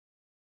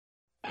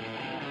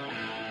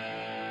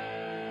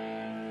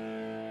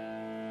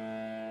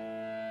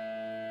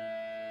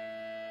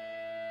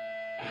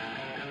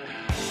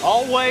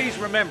Always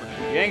remember, if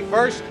you ain't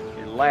first,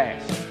 you're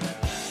last.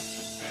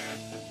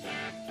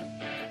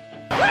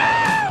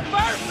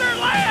 First or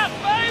last,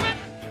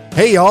 baby!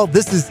 Hey y'all,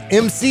 this is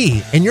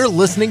MC, and you're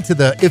listening to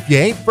the If You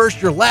Ain't First,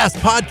 You're Last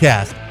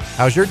podcast.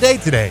 How's your day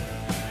today?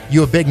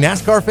 You a big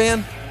NASCAR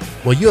fan?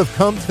 Well, you have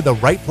come to the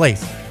right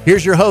place.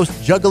 Here's your host,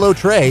 Juggalo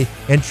Trey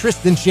and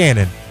Tristan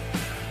Shannon.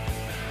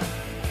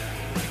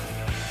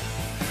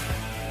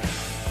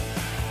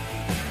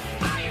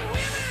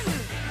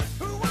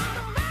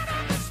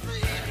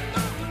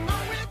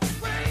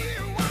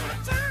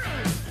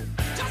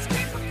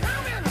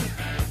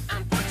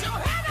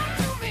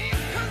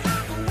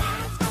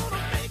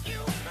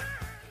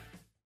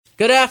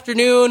 Good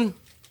afternoon,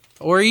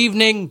 or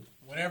evening,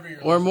 or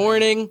listening.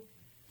 morning,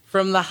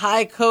 from the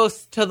high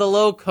coast to the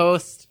low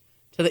coast,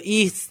 to the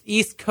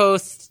east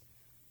coast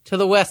to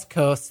the west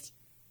coast.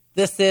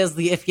 This is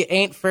the If You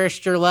Ain't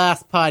First, You're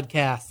Last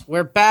podcast.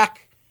 We're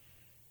back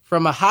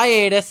from a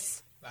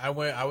hiatus. I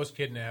was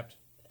kidnapped.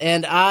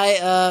 And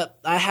I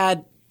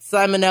had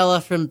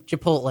salmonella from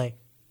Chipotle.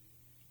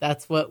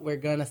 That's what we're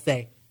gonna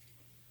say.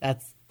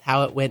 That's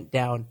how it went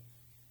down.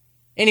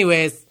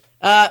 Anyways,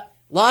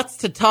 lots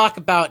to talk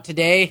about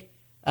today.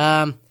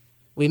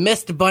 We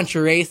missed a bunch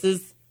of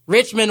races.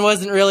 Richmond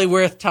wasn't really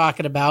worth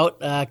talking about.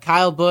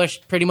 Kyle Busch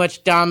pretty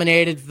much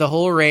dominated the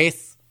whole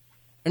race.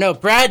 Or no,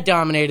 Brad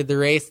dominated the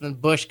race, and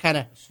then Busch kind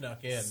of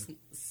Snuck in.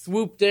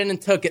 swooped in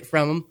and took it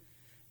from him.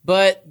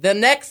 But the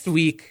next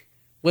week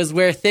was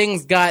where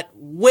things got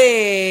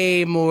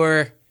way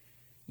more,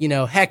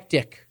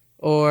 hectic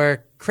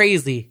or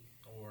crazy.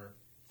 Or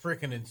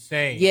freaking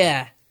insane.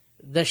 Yeah,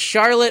 the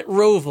Charlotte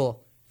Roval.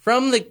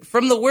 From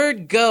the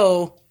word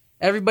go,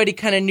 everybody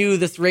kind of knew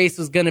this race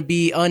was going to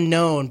be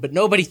unknown, but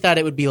nobody thought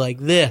it would be like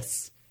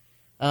this.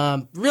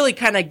 Really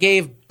kind of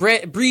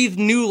breathed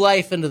new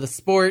life into the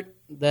sport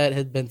that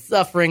had been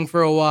suffering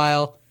for a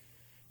while.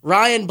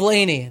 Ryan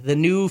Blaney, the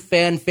new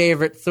fan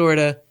favorite, sort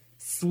of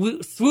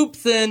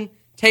swoops in,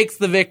 takes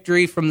the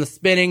victory from the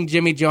spinning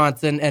Jimmy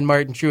Johnson and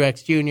Martin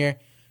Truex Jr.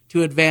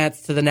 to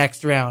advance to the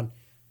next round.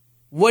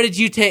 What did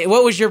you take?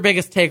 What was your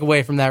biggest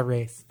takeaway from that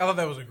race? I thought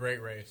that was a great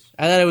race.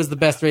 I thought it was the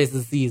best race of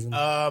the season.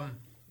 I'd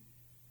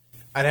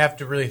have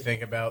to really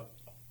think about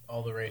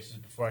all the races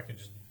before I could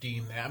just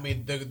deem that. I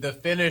mean, the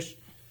finish,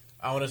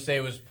 I want to say,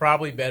 was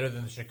probably better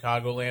than the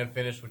Chicagoland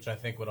finish, which I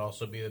think would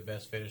also be the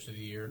best finish of the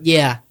year.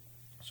 Yeah.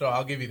 So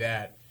I'll give you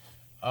that.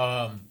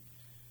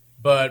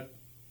 But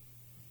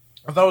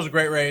I thought it was a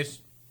great race.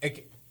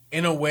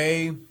 In a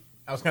way,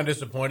 I was kind of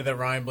disappointed that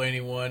Ryan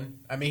Blaney won.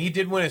 I mean, he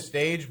did win a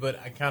stage, but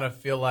I kind of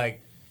feel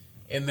like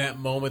in that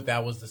moment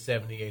that was the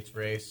 78th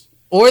race.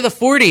 Or the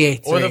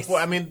 48th Or race.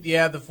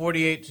 the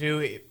 48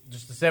 too.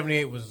 Just the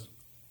 78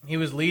 he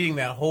was leading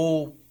that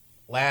whole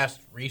last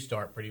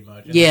restart pretty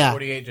much. And Yeah. the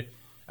 48.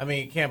 I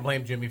mean, you can't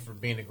blame Jimmy for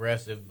being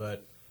aggressive,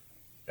 but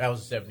that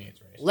was the 78th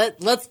race.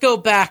 Let's go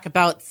back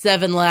about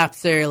 7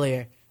 laps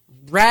earlier.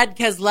 Brad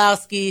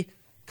Keselowski,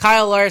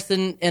 Kyle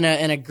Larson in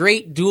a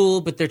great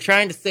duel, but they're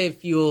trying to save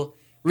fuel.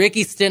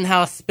 Ricky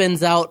Stenhouse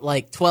spins out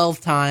like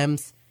 12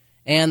 times,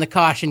 and the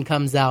caution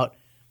comes out.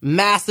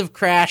 Massive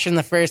crash in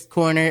the first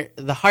corner,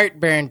 the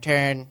heartburn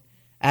turn,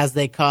 as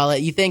they call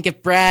it. You think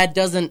if Brad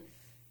doesn't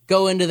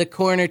go into the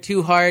corner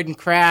too hard and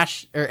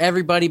crash, or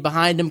everybody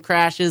behind him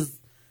crashes,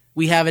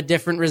 we have a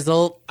different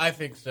result? I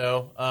think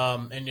so.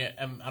 And yet,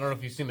 I don't know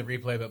if you've seen the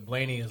replay, but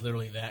Blaney is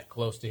literally that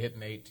close to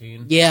hitting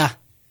 18. Yeah.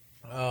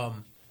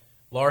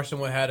 Larson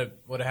would have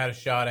had a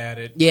shot at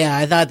it. Yeah,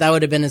 I thought that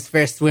would have been his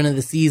first win of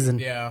the season.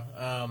 Yeah.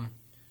 I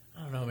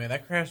don't know, man.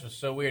 That crash was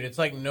so weird. It's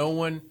like no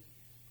one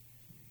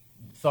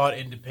thought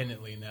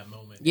independently in that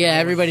moment. Yeah,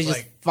 everybody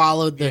just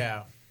followed the...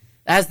 Yeah.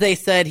 As they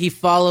said, he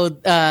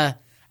followed... I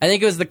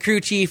think it was the crew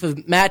chief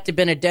of Matt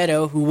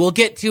DiBenedetto, who we'll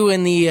get to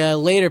in the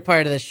later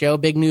part of the show.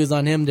 Big news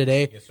on him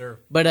today. Yes, sir.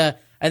 But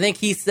I think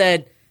he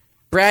said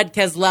Brad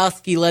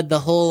Keselowski led the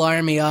whole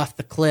army off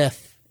the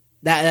cliff.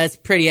 That's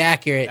pretty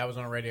accurate. That was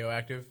on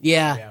Radioactive?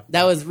 Yeah,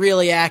 that was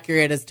really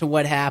accurate as to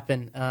what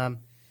happened.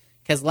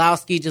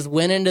 Keselowski just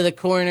went into the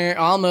corner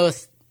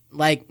almost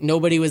like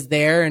nobody was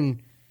there,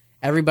 and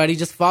everybody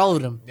just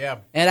followed him. Yeah.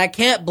 And I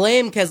can't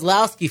blame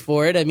Keselowski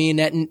for it. I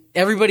mean,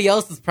 everybody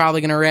else is probably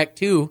going to wreck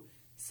too.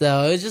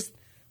 So it was just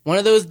one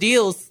of those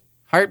deals.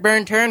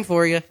 Heartburn turn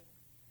for you.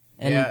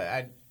 And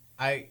yeah,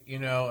 I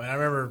and I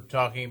remember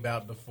talking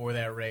about before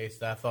that race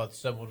that I thought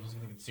someone was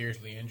going to get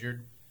seriously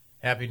injured.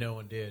 Happy no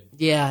one did.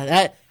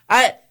 Yeah,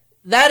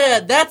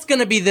 that's going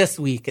to be this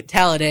week at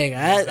Talladega.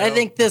 I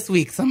think this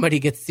week somebody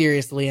gets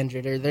seriously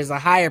injured, or there's a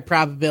higher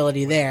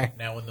probability there.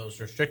 Now, when those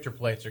restrictor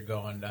plates are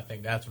gone, I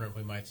think that's when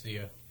we might see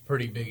a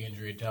pretty big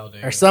injury at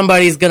Talladega. Or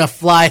somebody's going to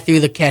fly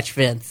through the catch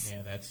fence.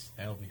 Yeah,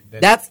 that'll be.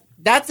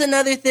 That's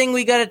another thing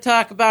we got to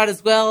talk about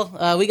as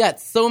well. We got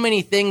so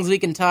many things we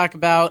can talk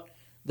about.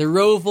 The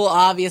Roval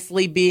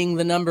obviously being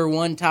the number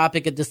one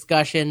topic of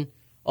discussion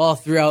all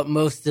throughout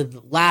most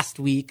of last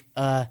week.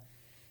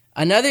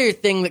 Another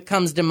thing that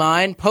comes to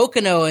mind,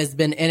 Pocono has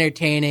been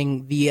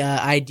entertaining the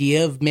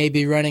idea of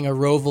maybe running a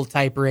Roval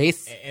type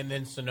race. And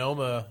then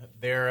Sonoma,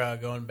 they're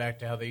going back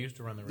to how they used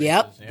to run the races.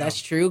 Yep, yeah. that's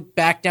true.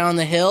 Back down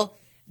the hill.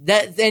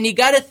 And you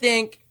got to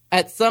think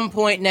at some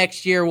point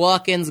next year,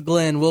 Watkins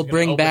Glen will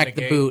bring back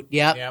the boot.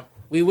 Yep.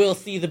 We will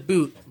see the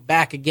boot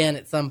back again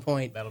at some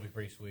point. That'll be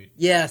pretty sweet.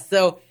 Yeah,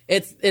 so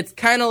it's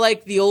kind of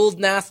like the old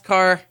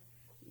NASCAR,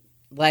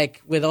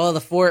 like with all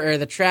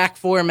the track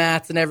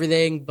formats and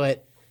everything,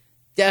 but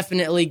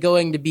definitely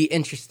going to be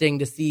interesting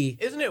to see.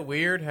 Isn't it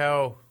weird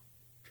how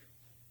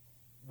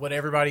what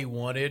everybody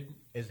wanted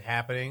is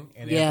happening,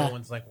 and Yeah.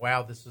 everyone's like,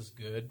 "Wow, this is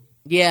good."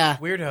 Yeah.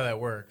 Weird how that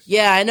works.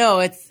 Yeah, I know.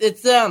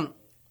 It's now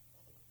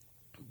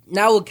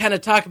we'll kind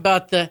of talk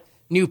about the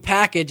new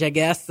package, I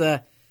guess.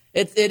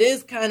 It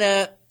is kind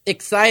of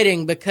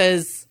exciting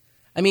because,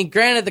 I mean,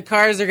 granted the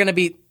cars are going to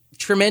be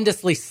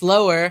tremendously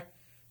slower,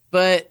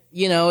 but,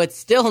 you know, it's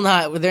still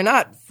they're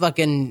not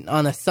fucking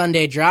on a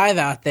Sunday drive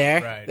out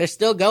there. Right. They're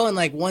still going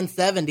like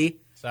 170.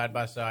 Side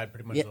by side,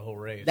 pretty much Yeah, the whole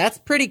race. That's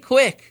pretty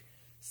quick.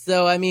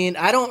 So, I mean,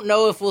 I don't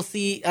know if we'll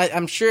see,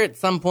 I'm sure at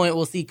some point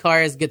we'll see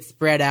cars get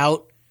spread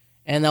out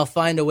and they'll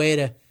find a way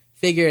to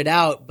figure it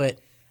out, but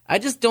I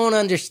just don't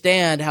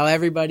understand how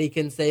everybody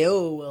can say,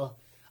 oh, well,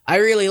 I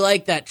really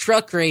like that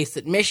truck race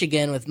at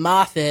Michigan with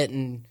Moffitt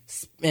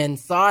and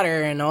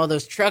Sauter and all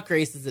those truck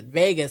races at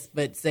Vegas,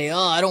 but say, oh,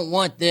 I don't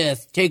want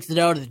this. It takes it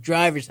out of the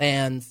driver's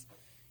hands.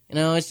 You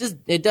know,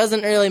 it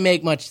doesn't really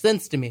make much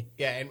sense to me.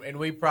 Yeah, and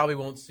we probably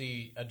won't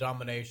see a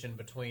domination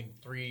between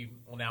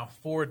now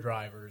 4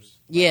 drivers.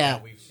 Yeah.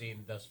 That we've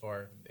seen thus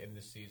far in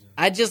this season.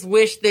 I just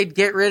wish they'd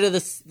get rid of the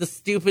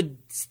stupid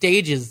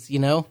stages, you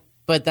know,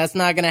 but that's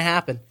not going to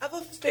happen. I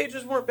thought the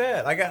stages weren't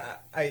bad. Like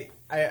I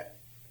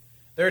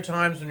there are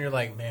times when you're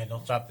like, man,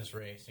 don't stop this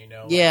race, you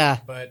know. Yeah.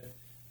 But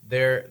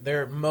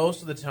they're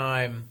most of the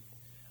time,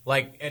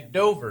 like at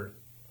Dover,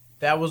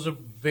 that was a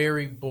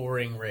very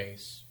boring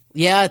race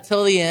Yeah,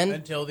 till the end.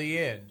 until the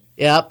end.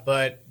 Yep.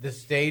 But the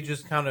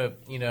stages kind of,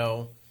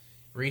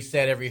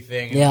 reset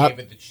everything and Yep. gave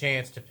it the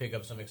chance to pick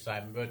up some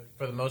excitement. But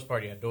for the most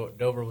part, yeah,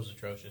 Dover was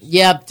atrocious.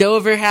 Yep,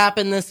 Dover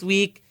happened this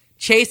week.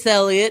 Chase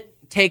Elliott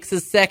takes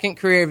his second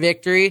career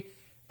victory,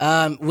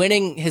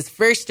 winning his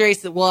first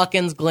race at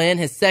Watkins Glen,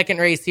 his second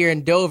race here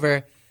in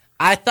Dover.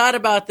 I thought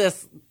about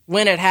this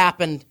when it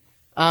happened.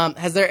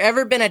 Has there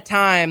ever been a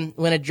time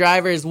when a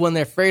driver has won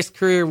their first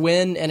career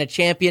win and a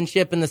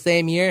championship in the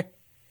same year?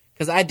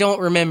 Because I don't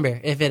remember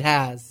if it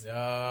has.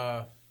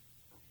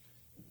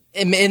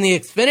 In the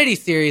Xfinity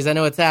Series, I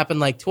know it's happened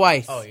like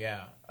twice. Oh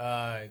yeah,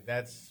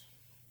 that's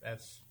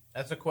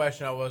a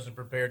question I wasn't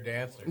prepared to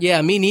answer.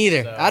 Yeah, me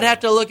neither. So- I'd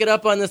have to look it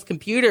up on this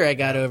computer I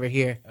got over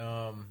here.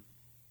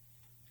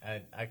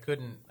 I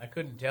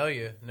couldn't tell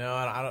you. No,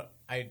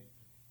 I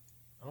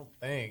don't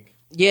think.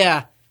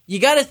 Yeah, you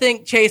got to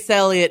think Chase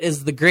Elliott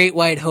is the great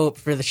white hope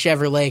for the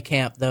Chevrolet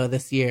camp, though,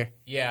 this year.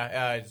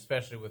 Yeah,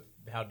 especially with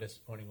how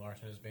disappointing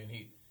Larson has been.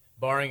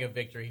 Barring a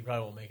victory, he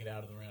probably won't make it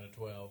out of the round of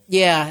 12.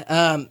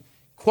 Yeah,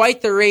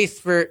 quite the race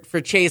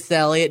for Chase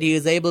Elliott. He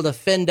was able to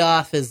fend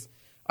off his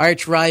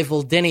arch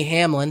rival Denny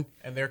Hamlin.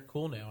 And they're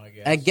cool now, I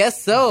guess. I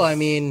guess so. I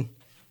mean,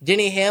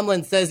 Denny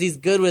Hamlin says he's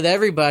good with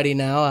everybody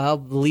now. I'll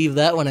believe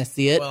that when I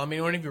see it. Well, I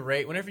mean,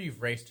 whenever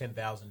you've raced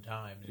 10,000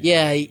 times,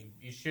 Yeah,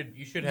 you should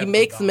have. He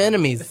makes some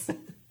enemies.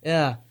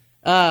 Yeah.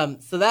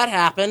 So that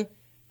happened.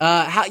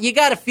 You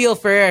got to feel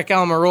for Eric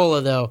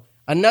Almirola, though.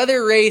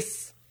 Another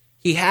race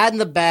he had in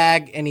the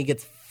bag, and he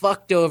gets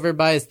fucked over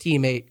by his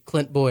teammate,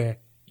 Clint Boyer.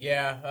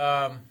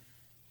 Yeah.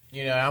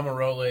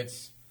 Almirola,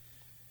 it's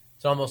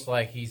almost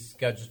like he's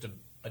got just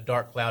a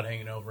dark cloud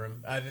hanging over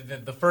him.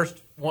 The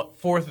first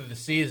fourth of the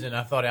season,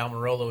 I thought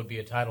Almirola would be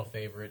a title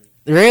favorite.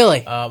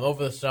 Really?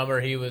 Over the summer,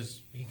 he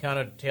kind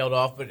of tailed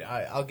off, but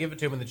I'll give it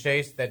to him in the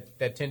chase.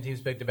 That 10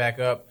 teams picked it back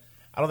up.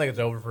 I don't think it's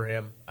over for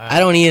him. I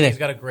don't either. He's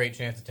got a great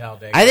chance at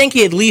Talladega. I think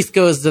he at least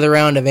goes to the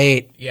round of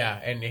 8. Yeah,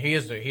 and he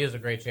has a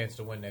great chance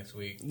to win next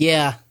week.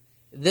 Yeah.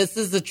 This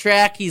is the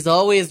track he's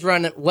always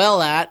run it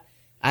well at.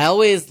 I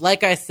always,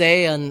 like I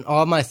say on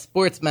all my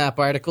sports map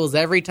articles,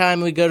 every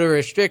time we go to a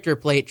restrictor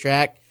plate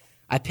track,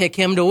 I pick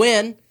him to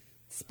win.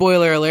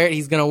 Spoiler alert,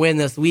 he's going to win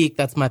this week.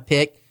 That's my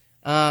pick.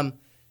 But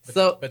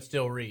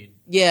still Reed.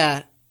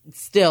 Yeah,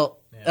 still.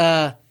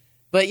 Yeah.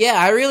 But yeah,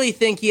 I really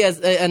think he has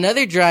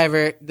another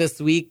driver this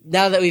week.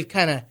 Now that we've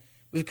kind of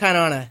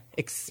on a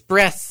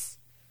express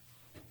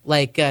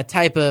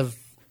type of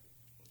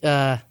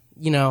Yeah,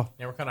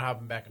 we're kind of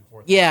hopping back and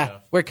forth. Yeah,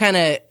 we're kind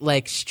of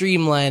like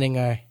streamlining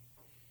our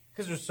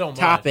because there's so much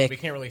topic. we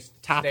can't really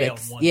topics. stay on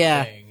one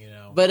Yeah. thing.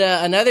 But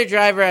another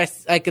driver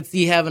I could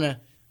see having a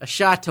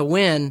shot to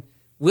win,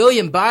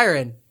 William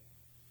Byron.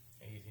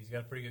 He's got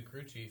a pretty good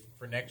crew chief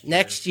for next year.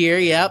 Next year,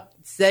 yep.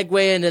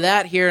 Segue into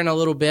that here in a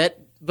little bit.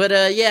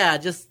 But yeah,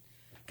 just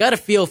got a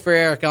feel for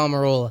Eric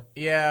Almirola.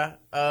 Yeah,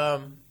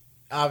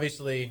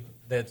 obviously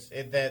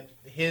that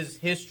his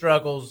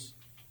struggles.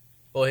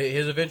 Well,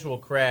 his eventual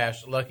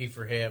crash, lucky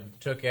for him,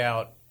 took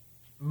out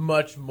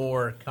much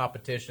more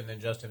competition than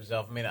just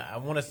himself. I mean, I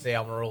want to say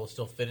Almirola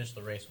still finished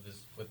the race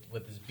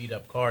with his beat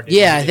up car.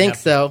 Yeah, I think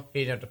so. He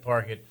didn't have to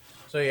park it.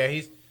 So yeah,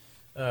 he's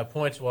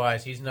points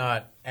wise, he's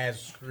not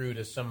as screwed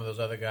as some of those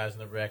other guys in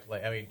the wreck.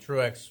 Like, I mean,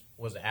 Truex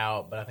was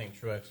out, but I think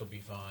Truex will be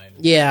fine.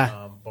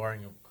 Yeah,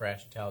 barring a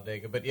crash at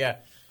Talladega. But yeah,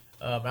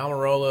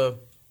 Almirola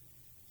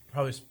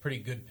probably a pretty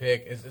good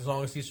pick as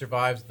long as he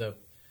survives the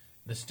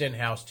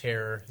Stenhouse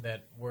terror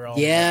that we're all.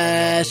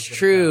 Yeah, it's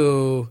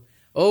true.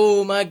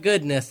 Oh my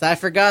goodness, I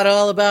forgot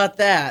all about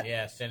that.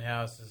 Yeah,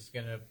 Stenhouse is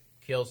gonna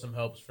kill some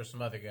hopes for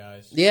some other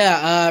guys.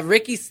 Yeah,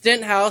 Ricky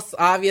Stenhouse,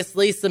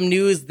 obviously some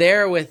news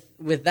there with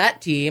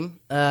that team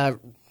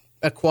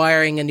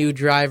acquiring a new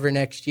driver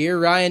next year,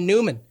 Ryan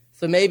Newman.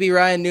 So maybe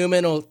Ryan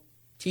Newman will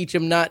teach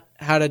him not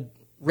how to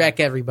wreck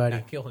everybody.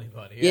 Not kill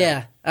anybody.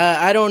 Yeah.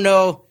 I don't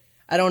know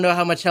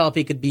how much help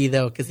he could be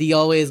though, because he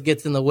always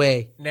gets in the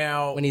way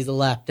Now, when he's a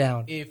lap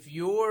down. if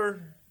you're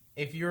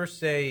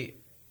say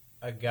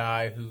a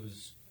guy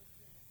who's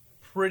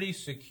pretty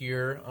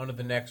secure under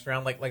the next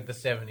round, like the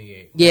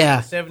 78. Yeah.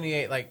 The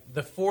 78, like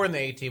the 4 and the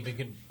 18, we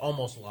can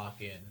almost lock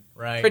in,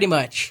 right? Pretty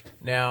much.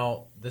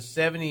 Now, the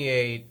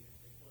 78,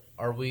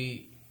 are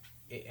we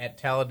at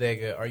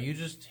Talladega? Are you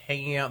just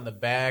hanging out in the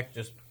back,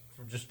 just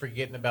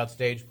forgetting about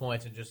stage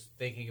points and just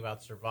thinking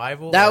about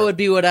survival? That would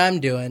be what I'm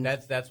doing.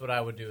 That's what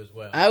I would do as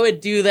well. I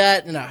would do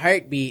that in a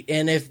heartbeat.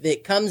 And if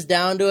it comes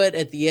down to it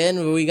at the end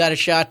where we got a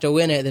shot to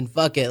win it, then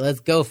fuck it. Let's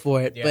go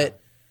for it. Yeah.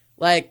 But,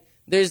 like,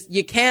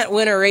 you can't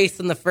win a race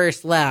in the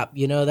first lap.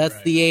 You know, that's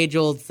Right. the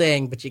age-old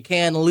saying, but you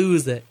can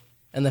lose it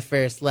in the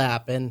first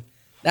lap. And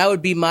that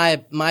would be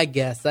my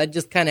guess. I'd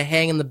just kind of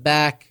hang in the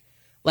back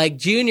like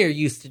Junior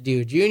used to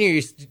do. Junior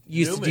used to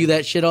Newman. do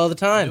that shit all the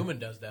time. Newman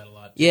does that a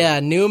lot, too. Yeah,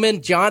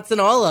 Newman, Johnson,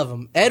 all of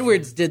them.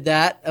 Edwards did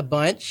that a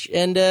bunch,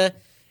 and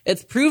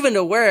it's proven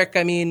to work.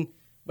 I mean,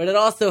 but it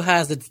also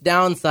has its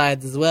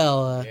downsides as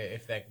well.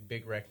 If that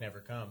big wreck never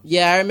comes.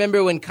 Yeah, I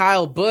remember when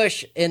Kyle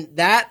Busch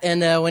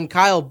when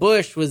Kyle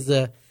Busch was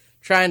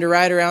trying to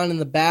ride around in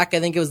the back. I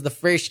think it was the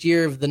first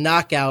year of the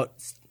knockout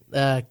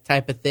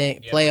type of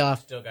thing, Yep, playoff.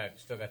 Still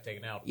got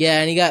taken out.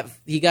 Yeah, and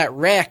he got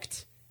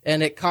wrecked,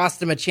 and it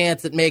cost him a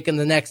chance at making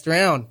the next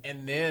round.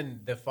 And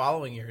then the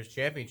following year, his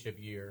championship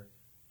year,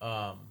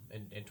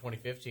 in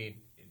 2015,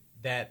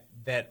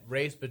 that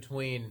race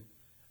between,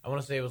 I want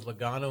to say it was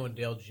Logano and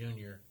Dale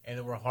Jr., and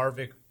then where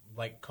Harvick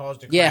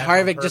caused a crash. Yeah, on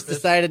Harvick just purpose.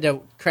 decided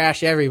to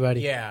crash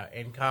everybody. Yeah,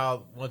 and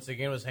Kyle once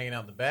again was hanging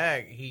out in the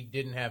back. He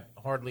didn't have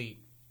hardly.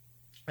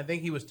 I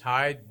think he was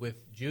tied with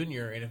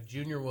Junior, and if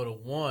Junior would have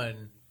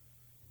won,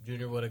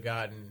 Junior would have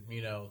gotten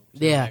to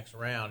the next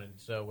round. And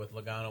so with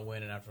Logano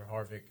winning after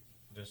Harvick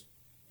just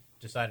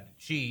decided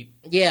to cheat,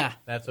 Yeah.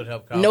 that's what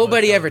helped Kyle.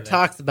 Nobody Busch ever over that.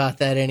 talks about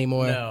that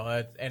anymore.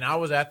 No, and I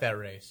was at that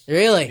race.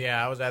 Really?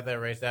 Yeah, I was at that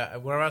race.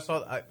 Whenever I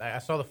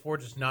saw the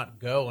Ford just not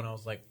go, and I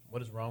was like,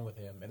 "What is wrong with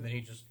him?" And then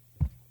he just.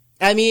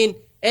 I mean,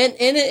 and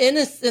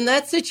in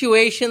that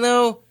situation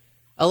though,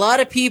 a lot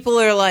of people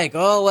are like,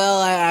 "Oh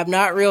well, I'm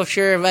not real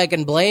sure if I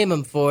can blame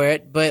him for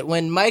it." But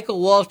when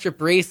Michael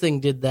Waltrip Racing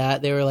did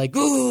that, they were like,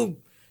 "Ooh,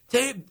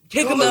 take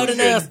him out of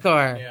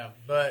NASCAR." Yeah,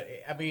 but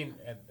I mean,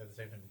 at the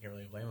same time, you can't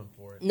really blame him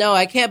for it. No,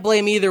 I can't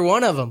blame either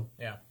one of them.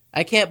 Yeah.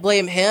 I can't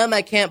blame him.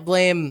 I can't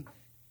blame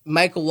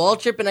Michael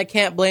Waltrip, and I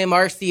can't blame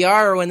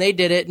RCR when they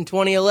did it in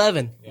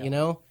 2011. Yeah. You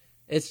know,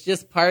 it's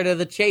just part of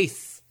the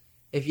chase.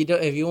 If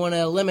you want to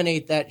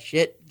eliminate that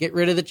shit, get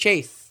rid of the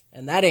chase,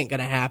 and that ain't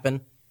gonna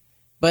happen.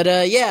 But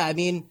yeah, I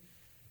mean,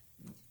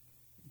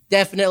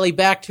 definitely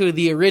back to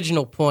the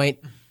original point: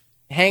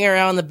 hang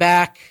around the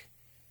back,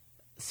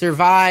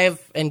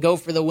 survive, and go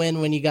for the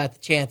win when you got the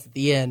chance at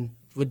the end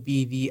would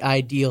be the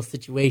ideal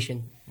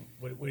situation.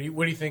 What are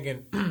you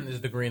thinking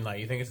is the green light?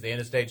 You think it's the end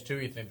of stage 2?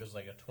 Or you think there's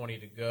like a 20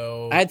 to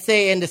go? I'd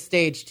say into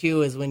stage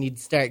 2 is when you'd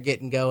start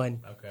getting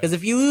going. Okay. Because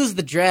if you lose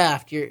the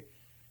draft, you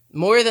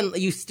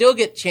still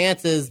get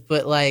chances,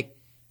 but like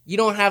you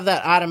don't have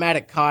that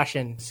automatic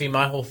caution. See,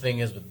 my whole thing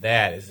is with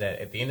that is that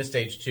at the end of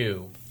stage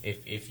 2,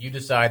 if you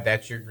decide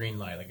that's your green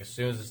light, like as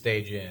soon as the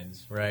stage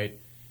ends, right,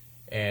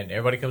 and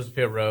everybody comes to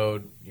pit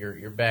road,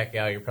 you're back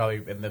out, you're probably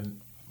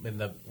in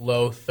the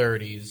low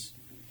 30s.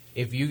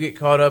 If you get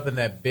caught up in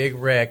that big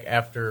wreck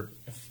after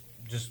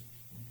just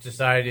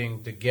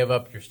deciding to give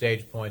up your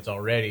stage points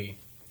already,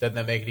 doesn't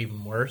that make it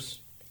even worse?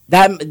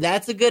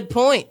 That's a good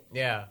point.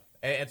 Yeah.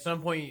 At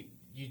some point,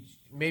 you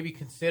maybe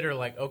consider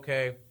like,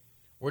 okay,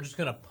 we're just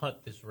gonna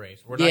punt this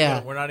race. We're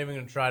not even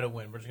gonna try to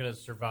win. We're just gonna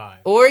survive.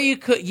 Or you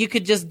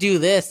could just do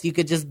this. You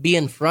could just be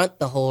in front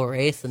the whole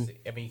race, and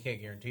I mean, you can't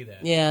guarantee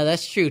that. yeah,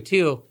 that's true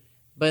too.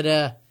 But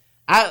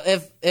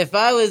if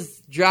I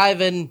was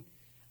driving,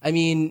 I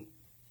mean,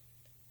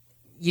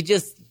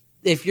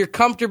 if you're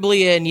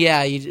comfortably in,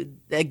 you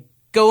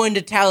go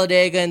into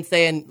Talladega and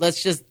saying,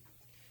 let's just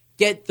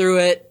get through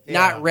it,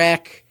 not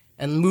wreck,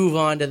 and move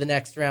on to the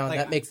next round. Like,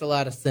 that makes a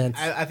lot of sense.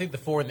 I think the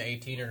 4 and the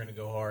 18 are going to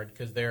go hard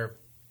because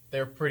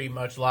they're pretty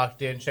much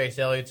locked in. Chase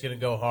Elliott's going to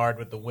go hard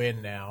with the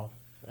win now.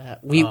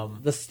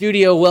 The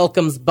studio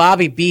welcomes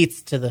Bobby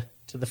Beats to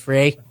the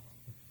fray.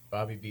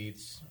 Bobby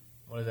Beats.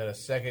 What is that? A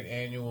second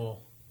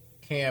annual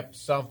camp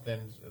something.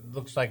 It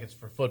looks like it's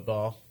for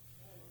football.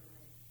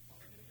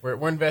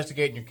 We're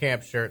investigating your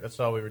camp shirt. That's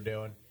all we were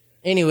doing.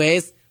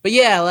 Anyways, but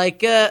yeah,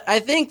 I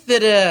think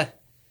that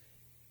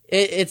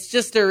it's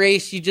just a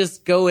race. You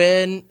just go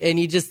in and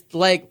you just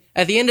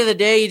at the end of the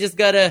day, you just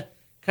gotta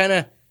kind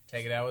of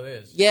take it out with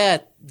it is. Yeah,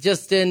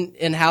 just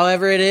in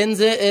however it ends,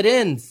 it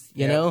ends.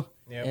 You know,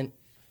 Yep.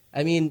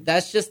 And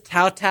that's just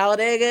how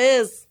Talladega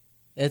is.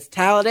 It's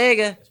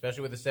Talladega,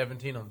 especially with the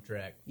 17 on the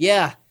track.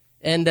 Yeah,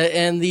 and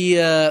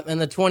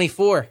the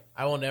 24.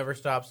 I will never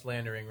stop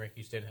slandering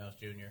Ricky Stenhouse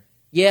Jr.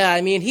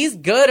 Yeah, he's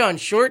good on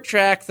short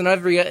tracks and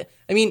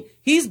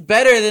he's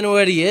better than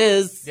what he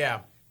is.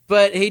 Yeah.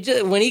 But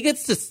when he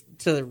gets to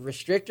the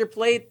restrictor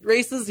plate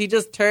races, he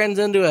just turns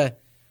into a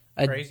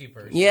crazy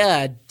person.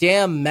 Yeah, a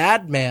damn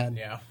madman.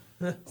 Yeah.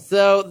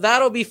 So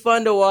that'll be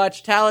fun to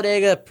watch.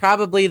 Talladega,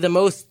 probably the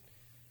most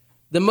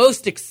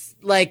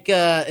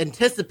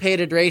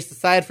anticipated race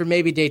aside from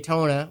maybe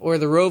Daytona or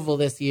the Roval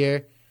this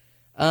year.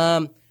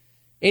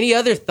 Any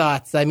other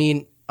thoughts?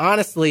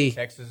 Honestly,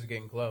 Texas is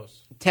getting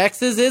close.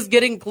 Texas is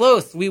getting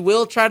close. We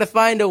will try to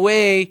find a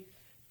way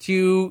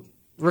to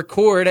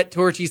record at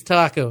Torchy's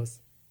Tacos.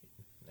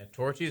 At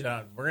Torchy's,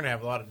 we're going to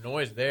have a lot of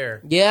noise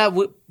there. Yeah,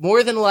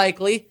 more than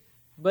likely.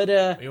 But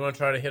you want to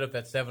try to hit up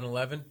that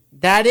 7-Eleven?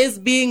 That is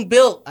being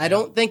built. I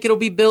don't think it'll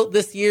be built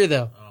this year,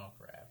 though. Oh,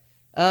 crap.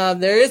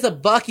 There is a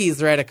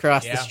Buc-ee's right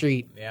across the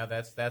street. Yeah,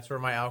 that's where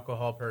my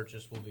alcohol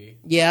purchase will be.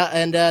 Yeah,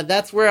 and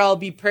that's where I'll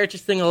be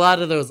purchasing a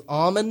lot of those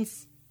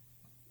almonds.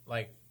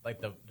 Like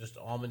just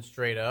almonds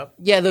straight up?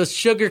 Yeah, those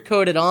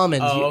sugar-coated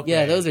almonds. Oh, okay.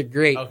 Yeah, those are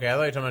great. Okay, I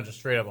thought you were talking about just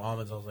straight up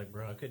almonds. I was like,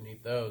 bro, I couldn't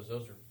eat those.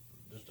 Those are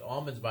just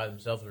almonds by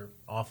themselves are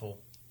awful.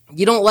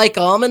 You don't like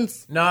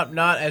almonds? Not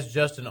as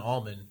just an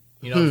almond.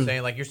 You know what I'm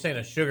saying? Like, you're saying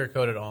a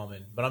sugar-coated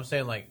almond, but I'm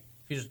saying, like,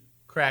 if you just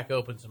crack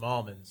open some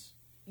almonds.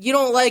 You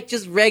don't like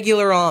just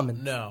regular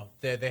almonds? No,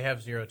 they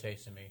have zero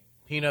taste in me.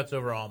 Peanuts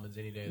over almonds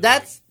any day of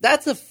the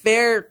That's a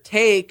fair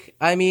take.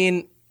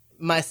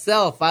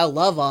 Myself, I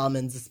love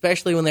almonds,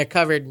 especially when they're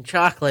covered in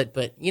chocolate,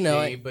 but,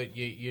 See, but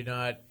you're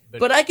not...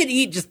 But I could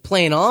eat just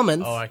plain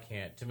almonds. Oh, I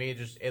can't. To me,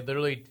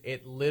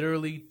 it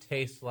literally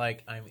tastes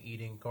like I'm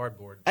eating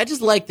cardboard. I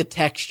just like the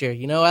texture,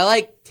 I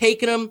like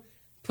taking them,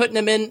 putting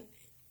them in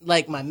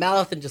like my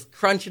mouth and just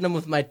crunching them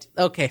with my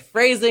okay,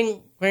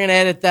 phrasing, we're going to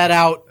edit that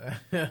out.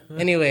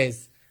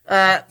 Anyways,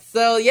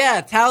 so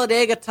yeah,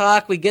 Talladega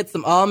talk, we get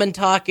some almond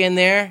talk in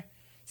there.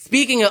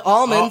 Speaking of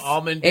almonds,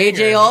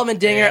 AJ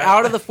Allmendinger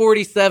out of the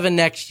 47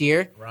 next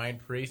year.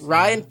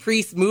 Ryan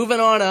Preece moving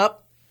on up.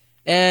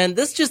 And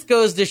this just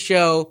goes to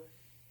show,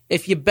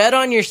 if you bet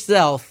on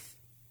yourself,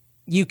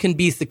 you can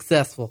be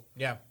successful.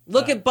 Yeah.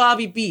 Look at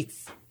Bobby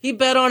Beats. He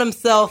bet on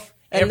himself,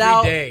 and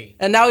now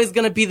he's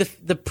going to be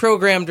the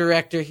program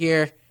director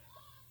here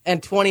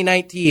in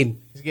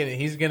 2019.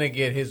 He's gonna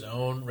get his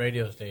own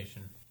radio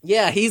station.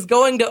 Yeah, he's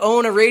going to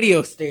own a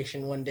radio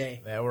station one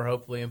day. That we're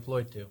hopefully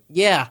employed to.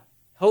 Yeah,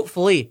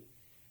 hopefully.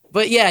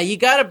 But yeah, you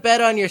got to bet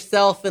on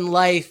yourself in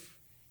life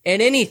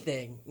and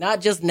anything,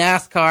 not just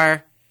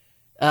NASCAR.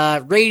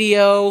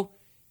 Radio,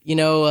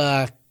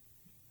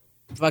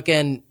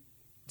 fucking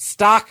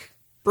stock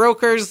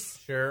brokers.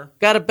 Sure.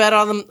 Got to bet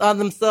on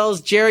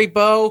themselves. Jerry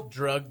Bowe.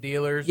 Drug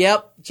dealers.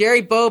 Yep.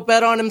 Jerry Bowe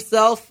bet on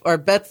himself or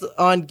bets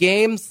on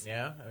games.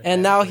 Yeah. Okay,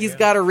 and now he's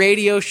got a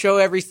radio show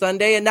every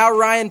Sunday. And now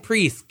Ryan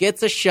Preece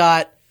gets a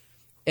shot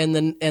in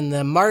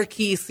the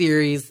Marquee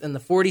Series in the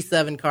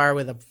 47 car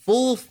with a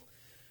full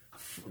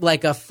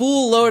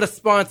load of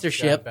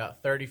sponsorship. Got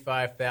about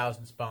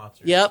 35,000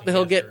 sponsors. Yep.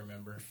 He'll get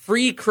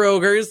free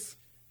Kroger's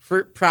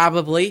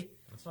probably.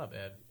 That's not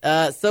bad.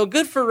 So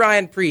good for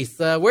Ryan Preece.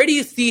 Where do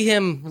you see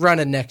him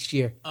running next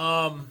year?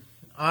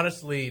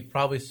 Honestly,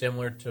 probably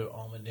similar to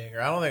Allmendinger.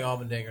 I don't think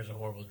Allmendinger's a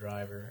horrible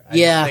driver. I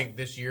just think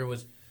this year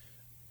was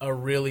a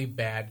really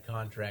bad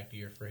contract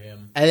year for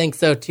him. I think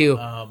so too.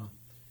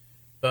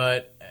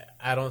 But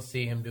I don't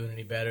see him doing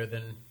any better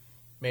than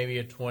maybe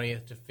a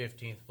 20th to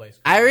 15th place.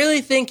 I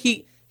really think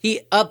he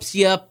ups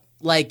you up.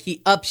 Like,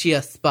 he ups you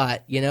a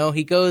spot,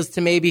 He goes to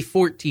maybe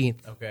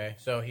 14th. Okay,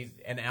 so he's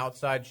an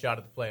outside shot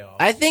at the playoffs.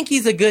 I think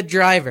he's a good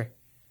driver.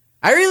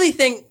 I really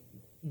think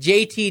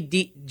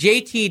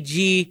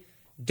JTG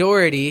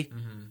Doherty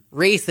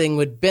Racing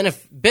would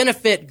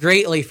benefit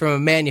greatly from a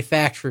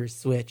manufacturer's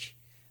switch.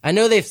 I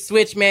know they've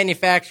switched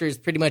manufacturers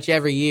pretty much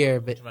every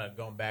year, but...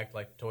 Going back to,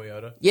 like,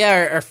 Toyota?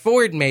 Yeah, or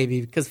Ford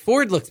maybe, because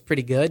Ford looks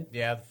pretty good.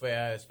 Yeah,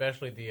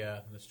 especially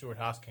the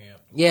Stewart-Haas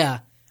camp. Yeah,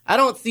 I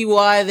don't see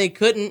why they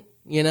couldn't.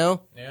 Yeah,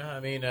 I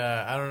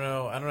don't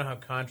know how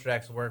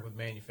contracts work with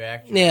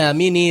manufacturers. Yeah,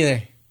 me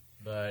neither.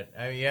 But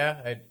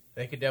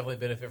they could definitely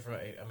benefit from.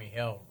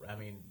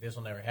 This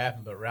will never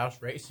happen, but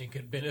Roush Racing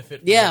could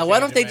benefit. Yeah, why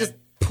don't they just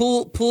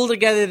pull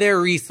together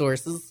their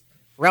resources?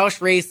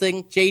 Roush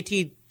Racing,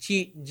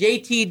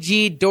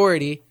 JTG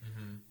Doherty,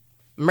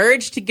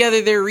 merge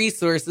together their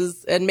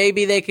resources, and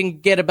maybe they can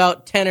get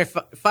about 10 or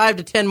 5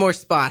 to 10 more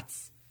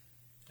spots.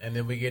 And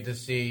then we get to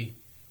see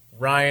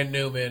Ryan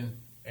Newman.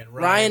 And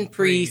Ryan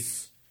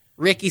Preece,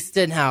 Ricky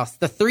Stenhouse,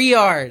 the 3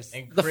 R's,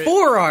 the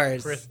 4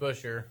 R's. Chris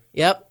Buescher.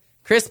 Yep.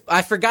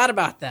 I forgot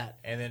about that.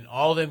 And then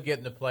all of them get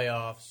in the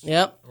playoffs.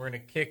 Yep. We're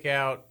going to kick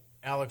out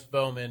Alex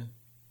Bowman.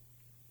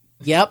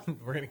 Yep.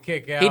 We're going to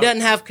kick out He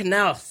doesn't have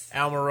Knaus.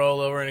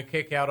 Almirola. We're going to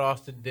kick out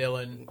Austin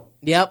Dillon.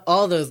 Yep,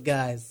 all those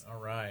guys. All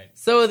right.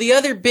 So the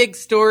other big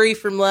story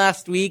from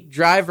last week,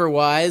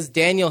 driver-wise,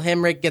 Daniel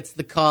Hemrick gets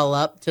the call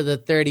up to the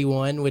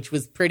 31, which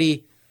was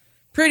pretty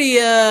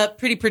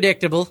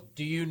predictable.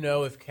 Do you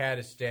know if Cat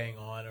is staying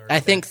on? Or I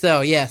think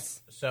so,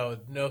 yes. So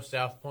no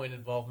South Point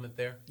involvement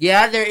there?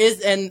 Yeah, there is,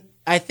 and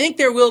I think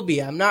there will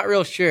be. I'm not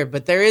real sure,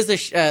 but there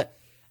is a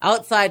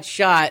outside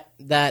shot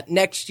that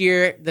next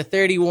year the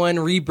 31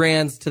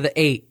 rebrands to the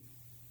 8.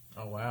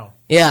 Oh, wow.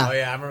 Yeah. Oh,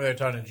 yeah, I remember they were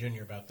talking to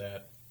Junior about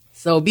that.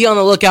 So be on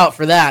the lookout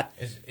for that.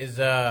 Is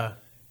that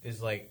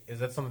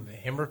something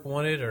that Hemrick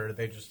wanted, or are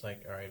they just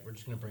like, all right, we're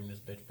just going to bring this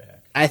bitch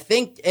back? I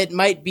think it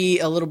might be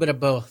a little bit of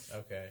both.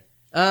 Okay.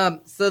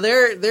 So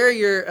there are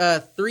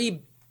your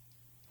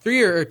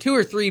two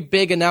or three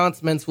big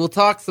announcements. We'll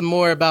talk some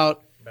more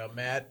about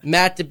Matt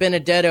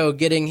DiBenedetto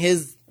getting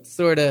his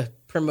sort of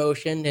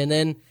promotion, and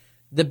then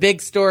the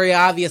big story,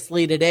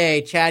 obviously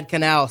today, Chad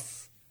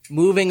Knaus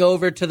moving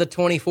over to the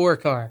 24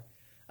 car.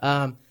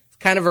 It's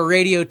kind of a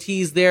radio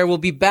tease there. We'll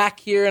be back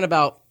here in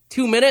about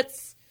 2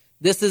 minutes.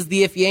 This is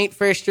the If You Ain't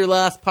First Your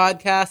Last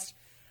podcast.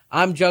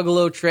 I'm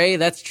Juggalo Trey.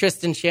 That's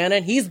Tristan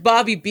Shannon. He's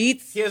Bobby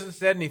Beats. He hasn't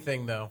said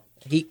anything, though.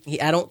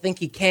 I don't think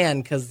he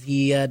can because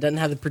he doesn't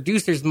have the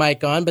producer's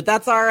mic on, but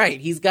that's all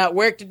right. He's got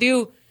work to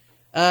do.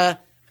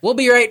 We'll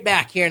be right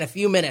back here in a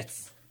few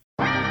minutes.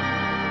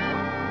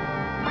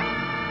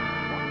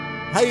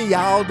 Hey,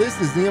 y'all, this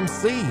is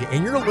MC,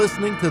 and you're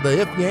listening to the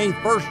If You Ain't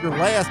First Your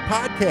Last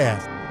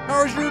podcast.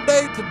 How's your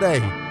day today?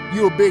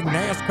 You a big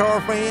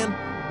NASCAR fan?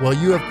 Well,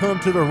 you have come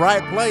to the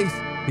right place.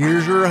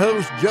 Here's your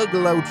host,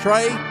 Juggalo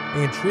Trey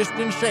and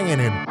Tristan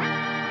Shannon.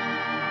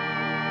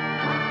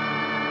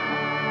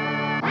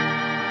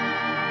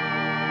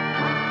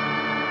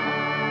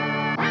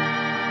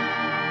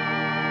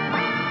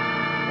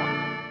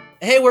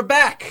 Hey, we're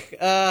back.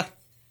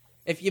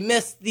 If you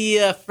missed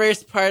the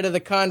first part of the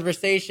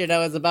conversation, I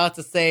was about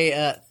to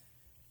say,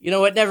 you know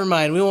what? Never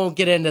mind. We won't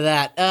get into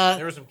that.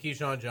 There was some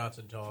Keyshawn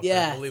Johnson talk.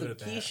 Yeah, we'll leave some it at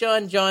that.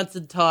 Keyshawn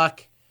Johnson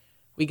talk.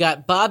 We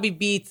got Bobby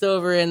Beats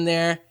over in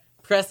there.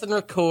 Press and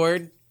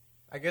record.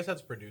 I guess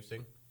that's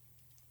producing.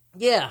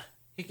 Yeah.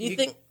 Do you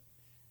think...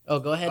 Oh,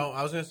 go ahead. Oh,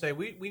 I was going to say,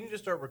 we need to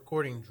start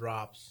recording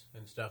drops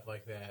and stuff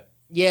like that.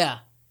 Yeah.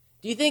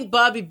 Do you think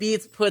Bobby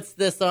Beats puts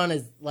this on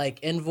his, like,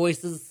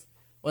 invoices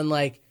when,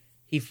 like,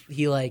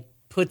 he like,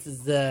 puts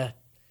his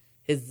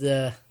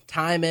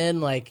time in,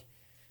 like,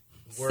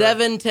 Word.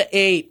 7 to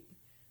 8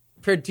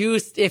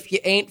 produced If You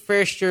Ain't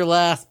First Your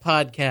Last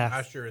podcast?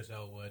 I sure as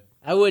hell would.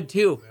 I would,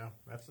 too.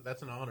 Yeah,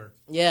 that's an honor.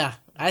 Yeah.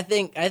 I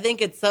think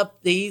it's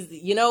up...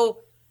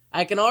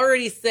 I can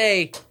already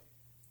say...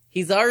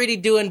 He's already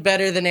doing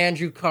better than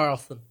Andrew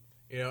Carlson.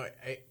 You know,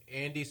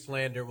 Andy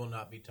slander will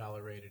not be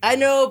tolerated. I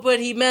know, but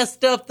he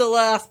messed up the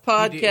last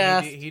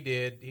podcast. He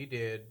did.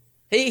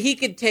 He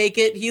could take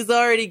it. He's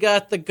already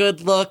got the good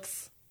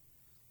looks.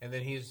 And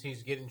then he's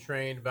getting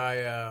trained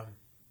by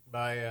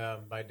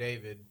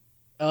David.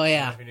 Oh,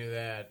 yeah. I don't know if you knew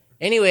that.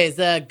 Anyways,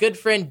 good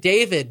friend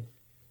David.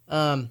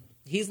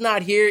 He's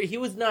not here. He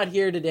was not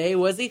here today,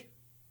 was he?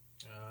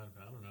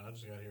 I don't know. I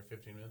just got here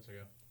 15 minutes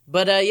ago.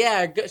 But,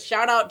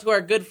 shout out to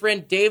our good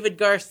friend David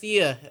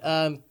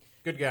Garcia.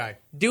 Good guy.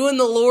 Doing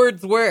the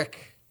Lord's work.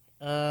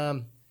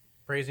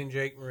 Praising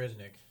Jake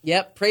Marisnick.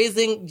 Yep,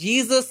 praising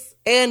Jesus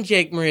and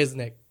Jake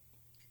Marisnick.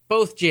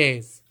 Both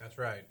J's. That's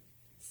right.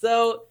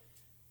 So,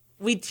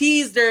 we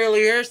teased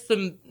earlier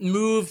some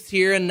moves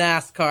here in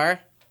NASCAR.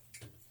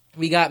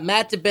 We got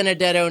Matt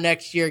DiBenedetto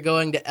next year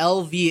going to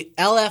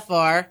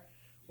LFR,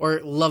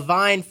 or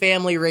Levine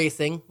Family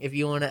Racing, if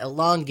you want to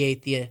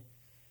elongate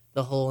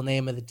the whole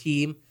name of the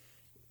team.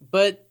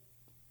 But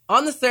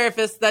on the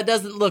surface, that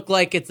doesn't look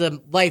like it's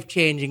a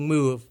life-changing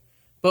move.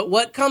 But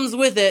what comes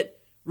with it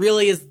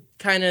really is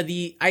kind of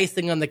the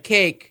icing on the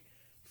cake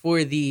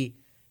for the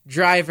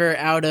driver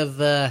out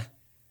of,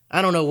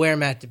 I don't know where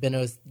Matt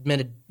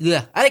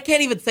DiBenedetto. I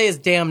can't even say his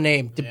damn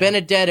name. Yeah.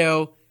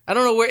 DiBenedetto. I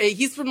don't know where.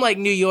 He's from, like,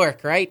 New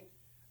York, right?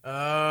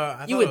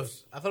 I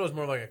thought it was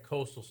more like a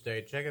coastal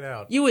state. Check it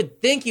out. You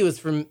would think he was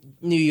from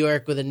New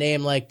York with a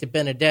name like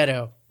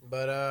DiBenedetto.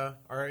 But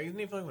isn't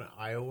he from like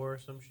Iowa or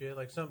some shit?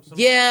 Like some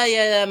Yeah,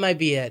 that might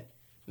be it.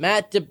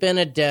 Matt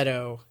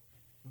DiBenedetto.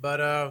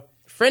 But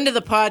friend of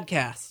the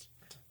podcast.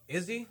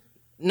 Is he?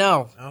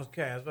 No.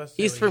 Okay, I was about to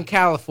say He's from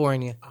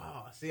California.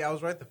 Oh, see, I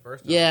was right the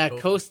first time. Yeah,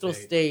 coastal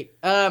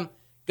state.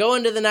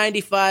 Going to the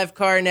 95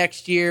 car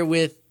next year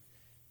with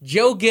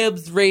Joe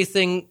Gibbs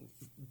Racing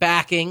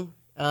backing.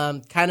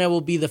 Kind of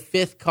will be the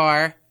 5th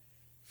car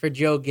for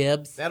Joe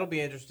Gibbs. That'll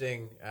be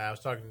interesting. I was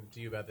talking to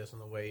you about this on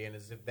the way in,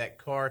 is if that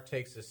car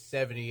takes a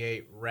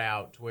 78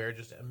 route to where it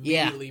just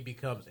immediately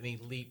becomes an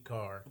elite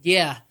car.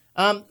 Yeah.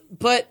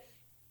 But,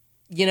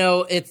 you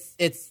know,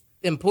 it's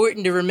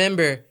important to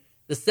remember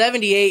the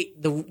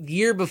 78, the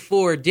year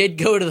before, did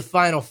go to the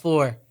Final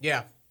Four.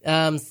 Yeah.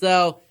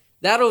 So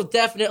that'll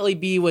definitely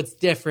be what's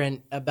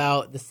different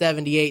about the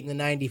 78 and the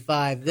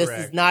 95. This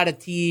Correct. is not a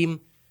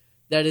team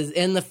that is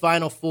in the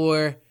Final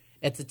Four.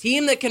 It's a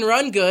team that can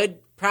run good.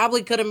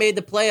 Probably could have made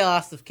the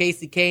playoffs if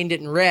Casey Kane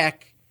didn't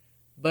wreck.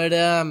 But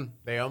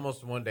they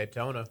almost won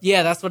Daytona.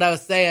 yeah, that's what I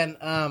was saying.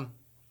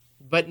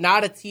 But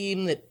not a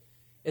team that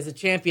is a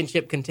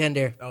championship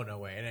contender. Oh no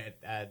way!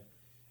 And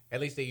at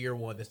least at year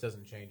one, this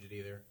doesn't change it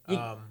either.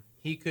 I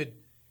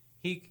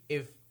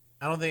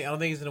don't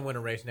think he's going to win a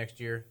race next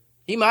year.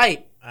 He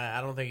might.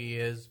 I don't think he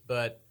is,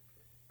 but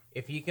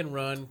if he can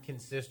run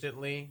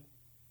consistently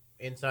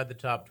inside the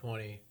top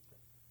 20,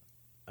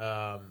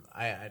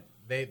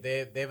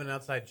 they have an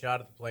outside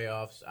shot at the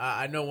playoffs.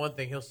 I know one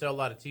thing: he'll sell a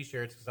lot of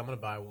T-shirts because I'm going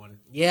to buy one.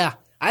 Yeah,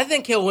 I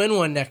think he'll win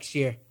one next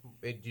year.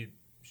 You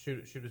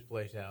shoot his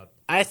place out.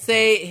 I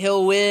say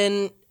he'll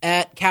win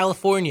at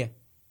California.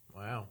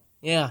 Wow,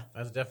 Yeah.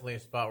 that's definitely a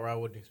spot where I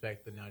wouldn't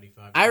expect the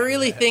 95. I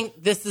really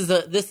think this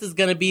is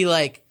going to be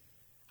like,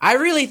 I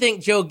really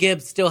think Joe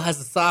Gibbs still has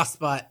a soft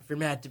spot for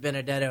Matt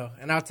DiBenedetto,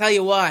 and I'll tell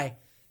you why.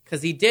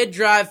 Because he did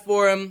drive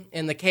for him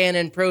in the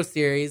K&N Pro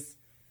Series,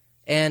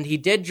 and he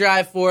did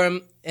drive for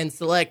him in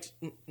select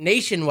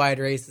nationwide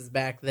races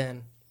back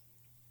then.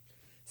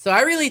 So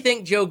I really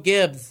think Joe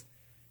Gibbs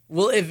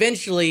will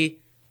eventually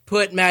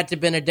put Matt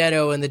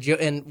DiBenedetto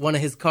in one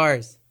of his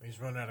cars. he's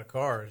running out of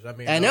cars. I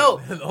mean, I know,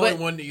 the only but-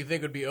 one that you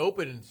think would be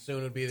open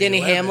soon would be the Denny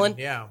 11. Hamlin?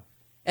 Yeah,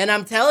 And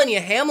I'm telling you,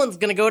 Hamlin's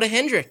going to go to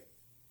Hendrick.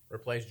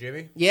 replace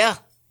Jimmy. Yeah.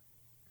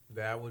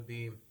 That'd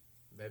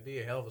be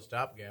a hell of a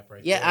stopgap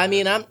right Yeah, there. I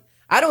mean,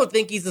 I don't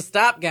think he's a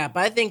stopgap.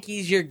 I think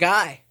he's your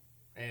guy.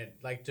 and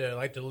like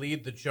to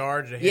lead the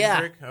charge of Yeah,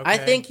 Hendrick. Okay. I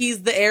think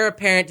he's the heir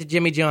apparent to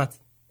Jimmy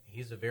Johnson.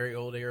 he's a very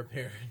old heir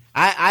apparent.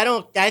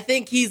 I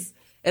think he's.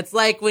 It's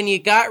like when you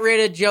got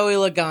rid of Joey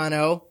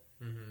Logano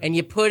and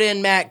you put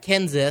in Matt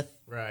Kenseth.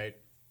 Right.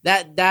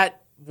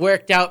 That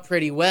worked out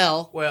pretty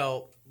well.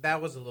 Well,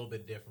 that was a little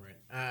bit different.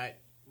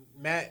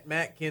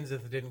 Matt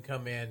Kenseth didn't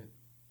come in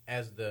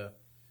as the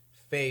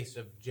face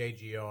of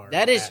JGR.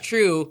 That is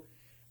true,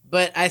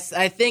 but I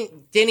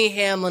think Denny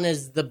Hamlin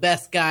is the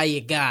best guy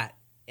you got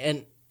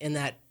in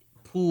that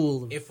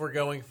pool. If we're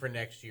going for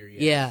next year,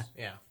 yes. Yeah.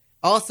 Yeah.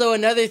 Also,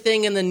 another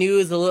thing in the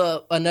news,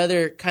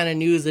 another kind of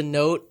news and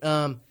note,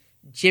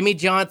 Jimmy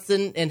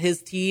Johnson and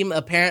his team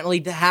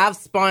apparently have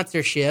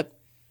sponsorship.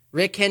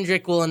 Rick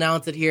Hendrick will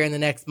announce it here in the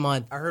next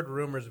month. I heard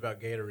rumors about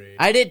Gatorade.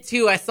 I did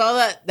too. I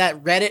saw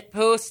that Reddit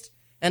post,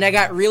 and I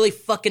got really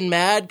fucking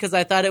mad because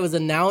I thought it was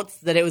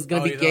announced that it was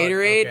going to you be thought-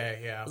 Gatorade.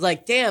 Okay, yeah. I was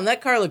like, damn,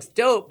 that car looks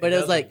dope. But it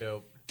was does like,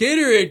 look dope.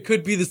 Gatorade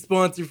could be the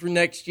sponsor for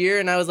next year.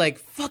 And I was like,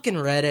 fucking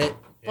Reddit.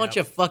 Bunch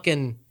Yeah. of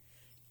fucking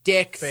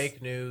dicks.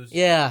 Fake news.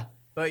 Yeah.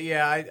 But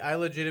yeah, I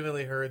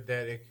legitimately heard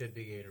that it could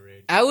be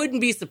Gatorade. I wouldn't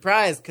be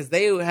surprised because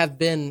they have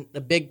been a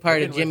big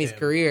part They've of been with Jimmy's him.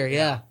 career.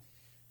 Yeah.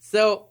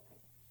 So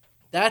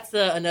that's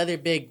another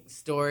big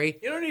story.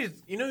 You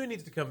know who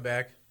needs to come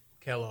back?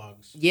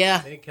 Kellogg's. Yeah.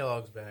 They need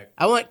Kellogg's back.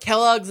 I want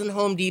Kellogg's and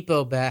Home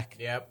Depot back.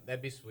 Yep,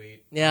 that'd be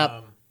sweet.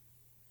 Yep.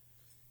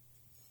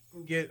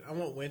 I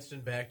want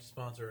Winston back to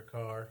sponsor a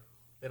car.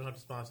 They don't have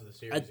to sponsor the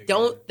series. I again.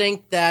 don't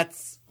think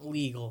that's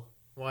legal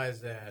Why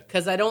is that?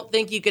 because I don't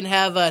think you can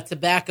have a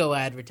tobacco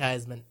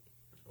advertisement.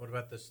 What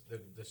about the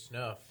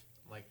snuff?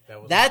 Like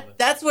that was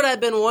That's what I've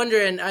been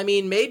wondering. I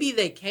mean, maybe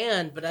they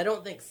can, but I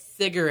don't think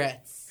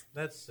cigarettes.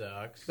 that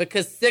sucks.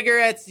 Because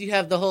cigarettes, you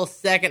have the whole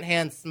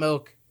secondhand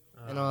smoke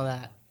and all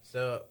that.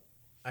 So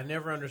I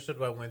never understood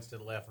why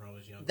Winston left when I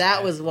was young.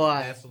 That was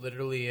why. That's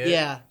literally it.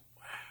 Yeah.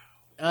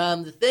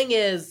 The thing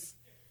is,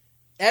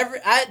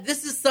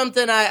 this is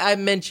something I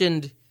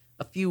mentioned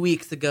a few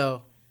weeks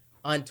ago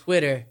on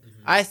Twitter.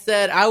 I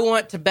said I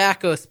want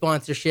tobacco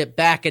sponsorship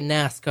back in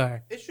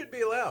NASCAR. It should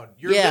be allowed.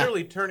 You're Yeah.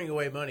 literally turning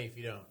away money if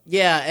you don't.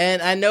 Yeah,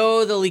 and I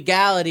know the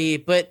legality,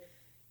 but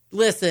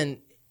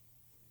listen,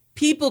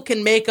 people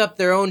can make up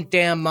their own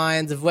damn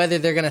minds of whether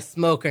they're going to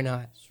smoke or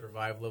not.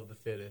 Survival of the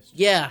fittest.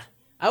 Yeah,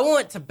 I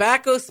want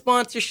tobacco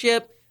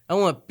sponsorship. I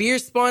want beer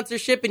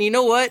sponsorship, and you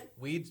know what?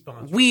 Weed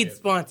sponsorship. Weed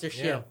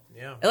sponsorship.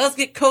 Yeah. And let's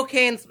get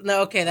cocaine.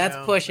 No, okay, that's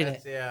No, pushing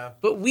that's- it. Yeah.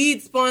 But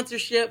weed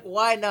sponsorship,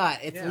 why not?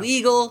 It's Yeah.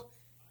 legal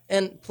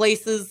in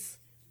places.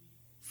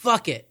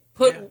 Fuck it.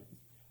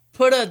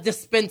 Put a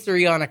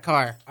dispensary on a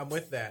car. I'm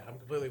with that. I'm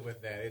completely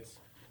with that.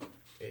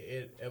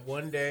 It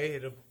one day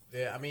it'll.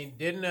 I mean,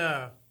 didn't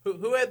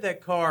who had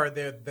that car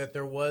there that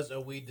there was a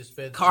weed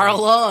dispensary? Carl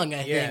Long,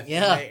 I Yes, think.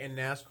 Yeah. and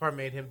NASCAR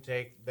made him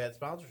take that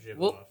sponsorship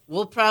We'll, off.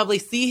 we'll probably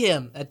see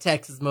him at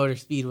Texas Motor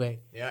Speedway.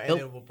 Yeah, and He'll-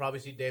 then we'll probably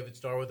see David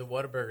Starr with the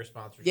Whataburger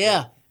sponsorship.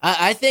 Yeah.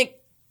 I think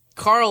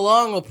Carl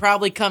Long will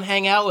probably come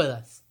hang out with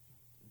us.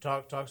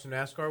 Talk some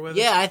NASCAR with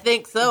Yeah, us. I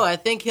think so. I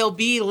think he'll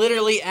be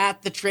literally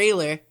at the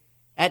trailer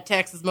at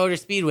Texas Motor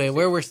Speedway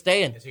where we're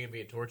staying. Is he gonna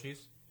be at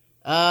Torchy's?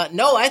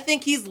 No, I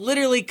think he's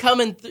literally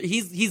coming.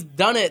 He's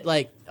done it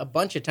like a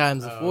bunch of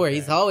times before. okay.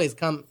 He's always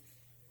come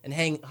and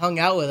hung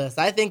out with us.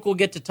 I think we'll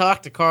get to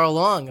talk to Carl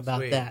Long about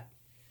Sweet. that.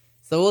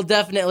 So we'll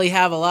definitely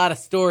have a lot of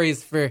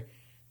stories for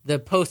the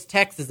post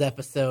Texas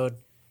episode.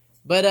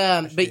 But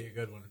That should be a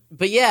good one.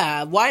 but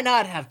yeah, why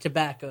not have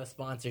tobacco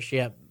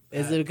sponsorship?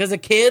 Is it because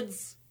of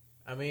kids?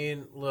 I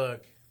mean,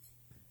 look,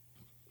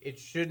 it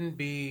shouldn't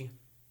be.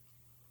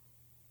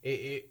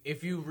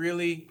 If you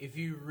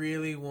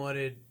really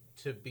wanted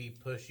to be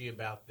pushy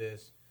about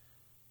this,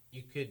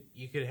 you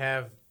could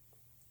have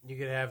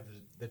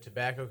the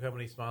tobacco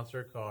company sponsor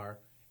a car,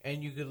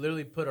 and you could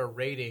literally put a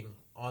rating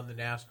on the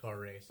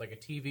NASCAR race, like a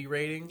TV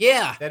rating.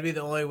 Yeah. That'd be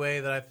the only way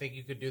that I think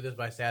you could do this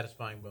by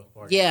satisfying both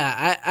parties.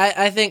 Yeah,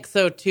 I think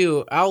so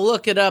too. I'll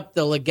look it up,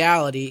 the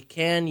legality.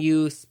 Can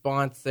you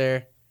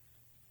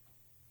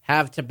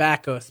have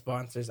tobacco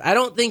sponsors? I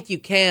don't think you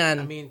can.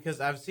 I mean, because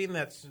I've seen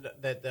that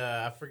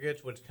I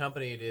forget which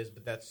company it is,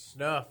 but that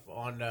snuff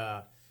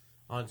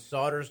on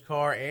Sauter's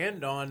car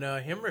and on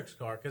Hemrick's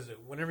car, because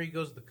whenever he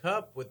goes to the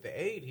Cup with the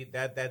 8,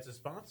 that's a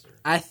sponsor.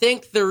 I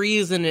think the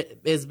reason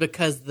is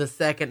because the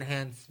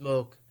secondhand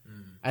smoke.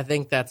 I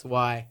think that's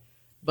why.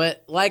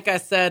 But like I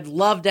said,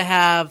 love to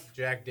have.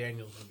 Jack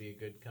Daniels would be a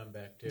good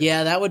comeback too.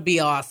 Yeah, that would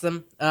be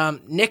awesome.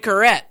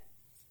 Nicorette.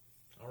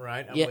 All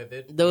right, I'm Yeah, with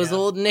it. those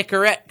old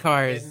Nicorette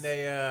cars.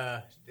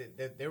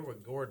 Didn't they were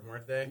with Gordon,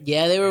 weren't they?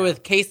 Yeah, they were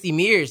with Casey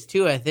Mears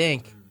too, I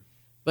think.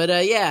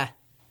 But yeah,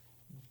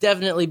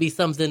 definitely be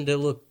something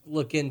to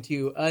look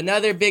into.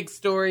 Another big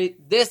story.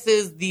 This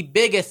is the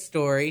biggest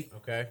story,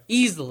 Okay.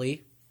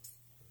 easily,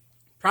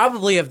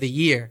 probably of the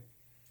year.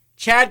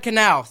 Chad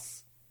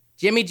Knaus,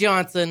 Jimmy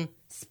Johnson,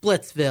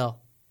 Splitsville.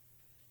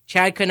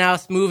 Chad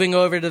Knaus moving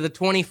over to the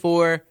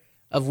 24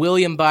 of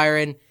William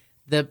Byron.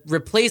 The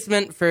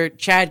replacement for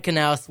Chad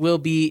Knaus will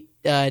be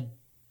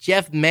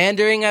Jeff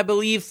Mandering, I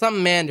believe.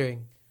 Something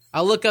Mandering.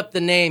 I'll look up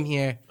the name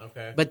here.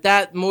 Okay. But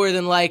that, more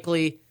than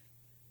likely,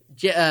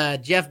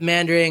 Jeff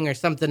Mandering or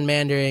something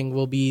Mandering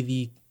will be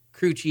the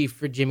crew chief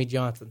for Jimmy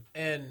Johnson.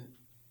 And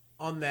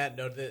on that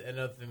note,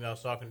 another thing that I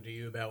was talking to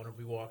you about whenever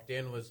we walked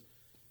in was,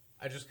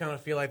 I just kind of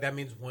feel like that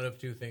means one of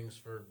two things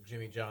for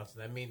Jimmy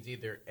Johnson. That means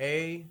either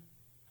A,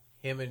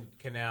 him and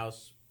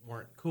Knaus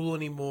weren't cool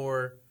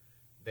anymore.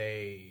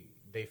 They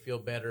feel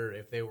better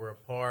if they were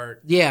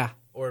apart. Yeah.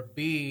 Or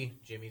B,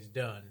 Jimmy's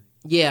done.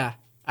 Yeah.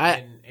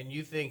 And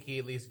you think he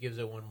at least gives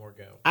it one more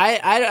go.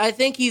 I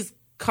think he's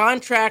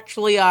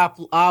contractually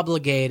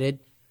obligated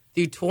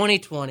through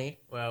 2020.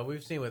 Well,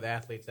 we've seen with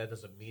athletes that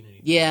doesn't mean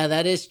anything. Yeah,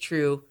 that is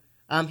true.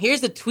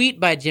 Here's a tweet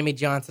by Jimmy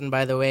Johnson,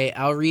 by the way.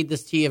 I'll read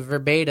this to you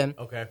verbatim.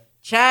 Okay.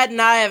 Chad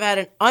and I have had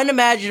an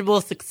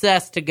unimaginable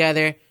success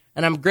together,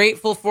 and I'm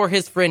grateful for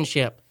his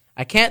friendship.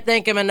 I can't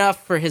thank him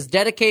enough for his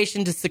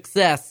dedication to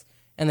success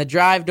and the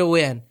drive to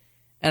win.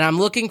 And I'm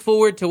looking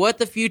forward to what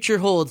the future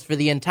holds for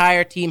the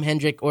entire Team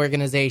Hendrick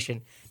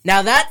organization.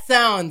 Now, that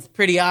sounds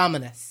pretty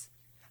ominous.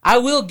 I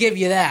will give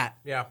you that.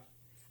 Yeah.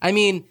 I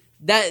mean,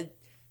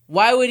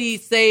 why would he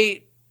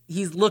say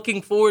he's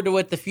looking forward to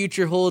what the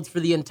future holds for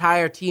the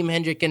entire Team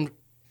Hendrick and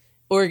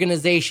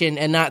organization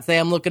and not say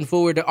I'm looking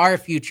forward to our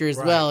future as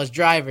well as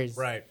drivers?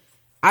 Right.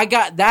 I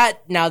got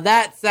that. Now,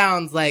 that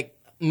sounds like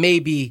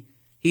maybe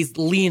he's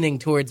leaning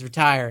towards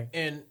retiring.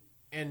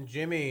 And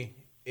Jimmy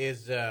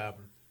is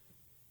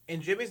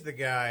Jimmy's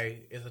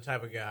the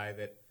type of guy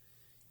that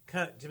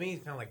to me he's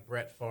kind of like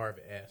Brett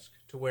Favre-esque,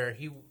 to where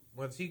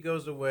once he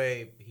goes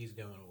away, he's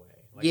going away.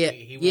 Like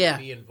he won't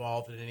be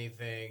involved in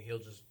anything. He'll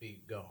just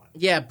be gone.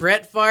 Yeah,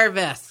 Brett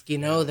Favre-esque,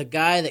 the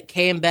guy that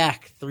came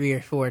back 3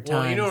 or 4 times.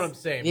 Well, you know what I'm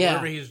saying. Yeah.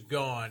 Whenever he's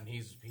gone,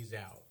 he's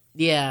out.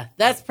 Yeah,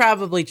 that's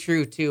probably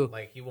true too.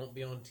 Like he won't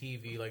be on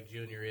TV like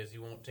Junior is. He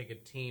won't take a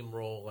team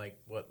role like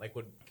what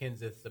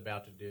Kenseth's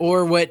about to do,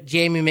 or what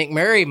Jamie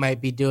McMurray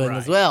might be doing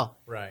as well.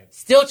 Right.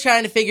 Still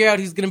trying to figure out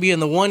who's going to be in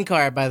the 1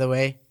 car. By the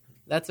way,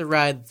 that's a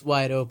ride that's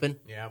wide open.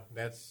 Yeah,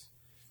 it's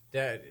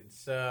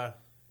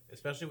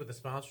especially with the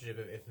sponsorship.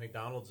 If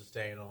McDonald's is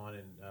staying on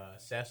and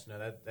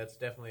Cessna, that's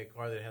definitely a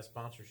car that has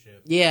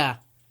sponsorship. Yeah.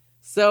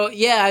 So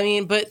yeah, I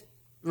mean, but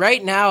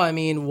right now, I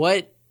mean,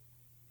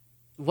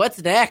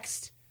 what's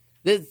next?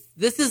 This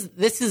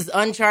is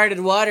uncharted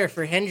water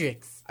for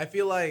Hendricks. I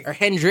feel like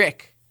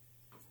Hendrick.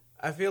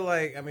 I feel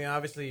like, I mean,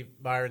 obviously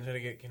Byron's going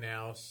to get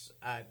Knaus.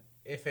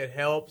 If it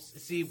helps,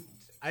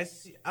 I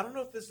don't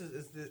know if this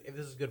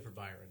is good for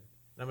Byron.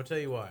 And I'm going to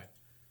tell you why.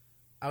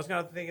 I was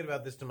kind of thinking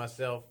about this to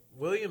myself.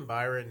 William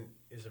Byron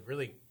is a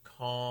really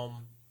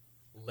calm,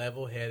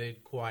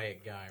 level-headed,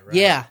 quiet guy, right?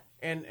 Yeah.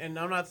 And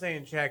I'm not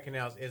saying Chad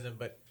Knaus isn't,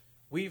 but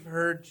we've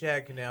heard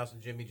Chad Knaus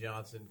and Jimmy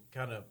Johnson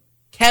kind of.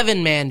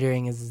 Kevin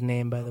Mandering is his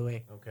name, by the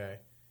way. Okay.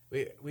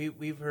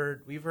 We've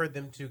heard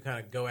them two kind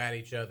of go at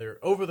each other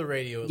over the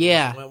radio.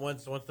 Yeah.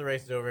 Once the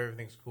race is over,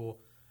 everything's cool.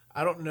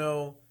 I don't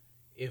know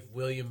if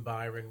William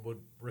Byron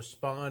would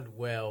respond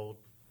well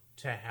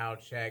to how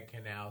Chad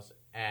Knaus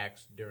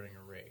acts during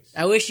a race.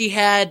 I wish he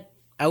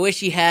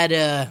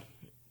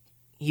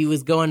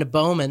was going to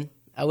Bowman.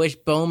 I wish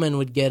Bowman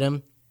would get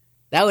him.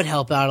 That would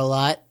help out a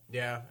lot.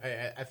 Yeah,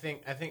 I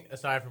think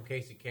aside from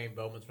Casey Kane,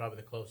 Bowman's probably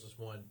the closest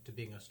one to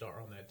being a star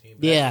on that team.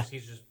 But yeah,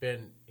 he's just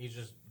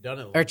done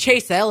it. Or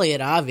Chase Elliott,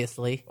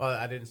 obviously. Well,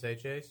 I didn't say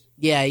Chase.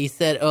 Yeah, you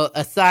said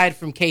aside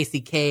from Casey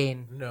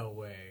Kane. No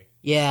way.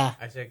 Yeah,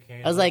 I said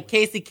Kane. I was like,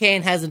 Casey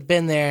Kane hasn't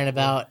been there in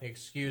about.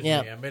 Excuse me,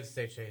 I meant to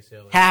say Chase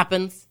Elliott.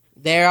 Happens.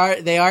 They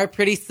are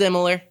pretty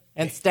similar,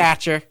 and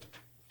stature.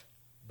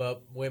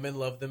 But women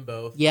love them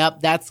both.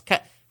 Yep,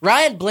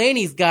 Ryan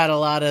Blaney's got a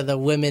lot of the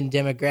women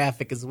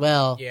demographic as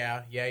well.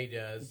 Yeah, he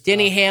does.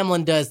 Denny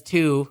Hamlin does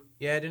too.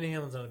 Yeah, Denny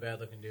Hamlin's not a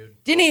bad-looking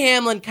dude. Denny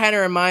Hamlin kind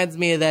of reminds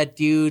me of that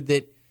dude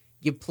that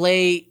you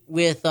play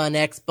with on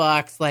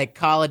Xbox, like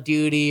Call of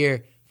Duty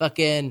or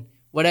fucking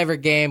whatever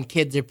game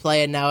kids are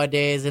playing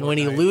nowadays. And when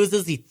he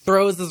loses, he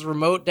throws his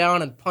remote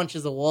down and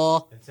punches a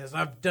wall. And says,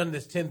 "I've done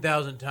this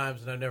 10,000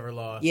 times and I've never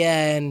lost."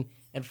 Yeah,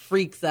 and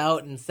freaks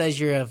out and says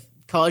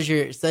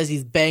says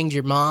he's banged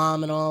your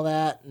mom and all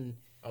that. And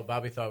oh,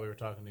 Bobby thought we were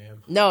talking to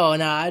him. no,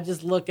 I'm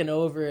just looking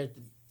over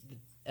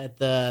at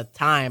the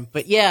time.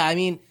 But yeah, I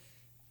mean,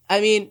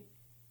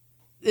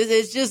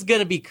 it's just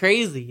gonna be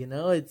crazy, you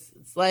know. It's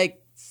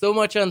like so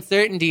much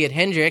uncertainty at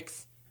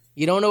Hendricks.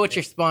 You don't know what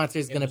your sponsor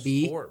is gonna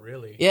be. Sport,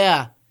 really.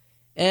 Yeah,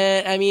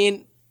 and I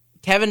mean,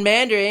 Kevin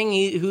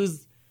Mandering,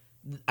 who's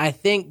I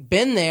think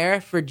been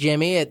there for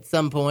Jimmy at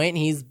some point.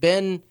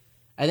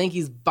 I think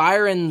he's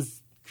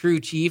Byron's crew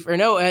chief, or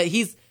no,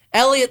 he's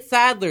Elliott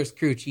Sadler's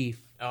crew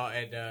chief. Oh,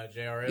 at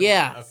JRM?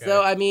 Yeah, okay.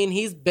 So, I mean,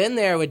 he's been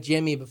there with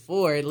Jimmy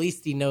before. At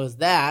least he knows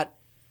that.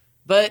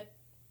 But,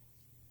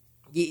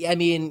 I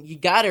mean, you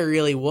got to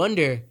really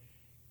wonder,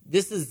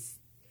 this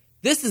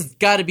has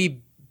got to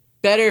be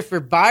better for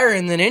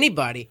Byron than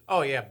anybody.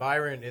 Oh, yeah,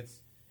 Byron,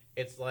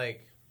 it's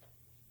like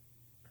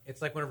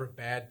whenever a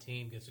bad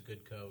team gets a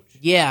good coach.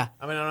 Yeah.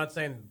 I mean, I'm not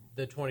saying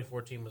the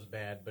 2014 was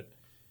bad, but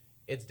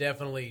it's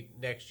definitely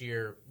next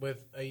year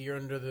with a year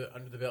under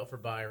the belt for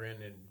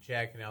Byron and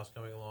Chad Canals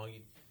coming along.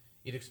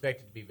 You'd expect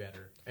it to be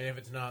better, and if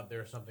it's not,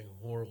 there's something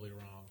horribly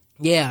wrong.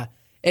 Yeah,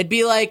 it'd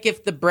be like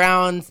if the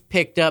Browns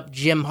picked up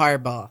Jim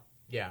Harbaugh.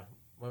 Yeah,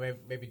 well,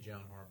 maybe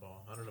John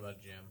Harbaugh. I don't know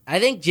about Jim. I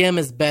think Jim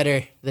is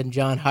better than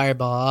John Harbaugh,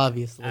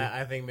 obviously.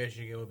 I think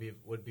Michigan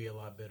would be a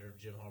lot better if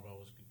Jim Harbaugh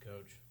was a good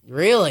coach.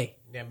 Really?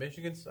 Yeah,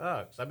 Michigan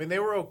sucks. I mean, they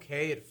were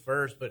okay at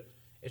first, but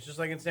it's just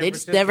like in San They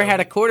Francisco. just never had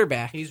a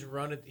quarterback. He's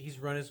run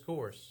his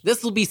course.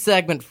 This will be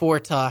segment 4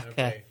 talk.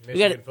 Okay, we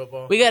Michigan got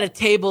football. We got to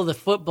table the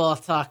football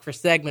talk for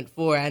segment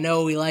 4. I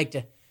know we like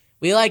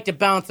to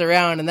bounce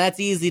around, and that's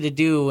easy to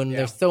do when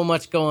there's so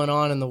much going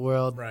on in the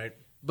world. Right.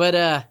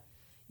 But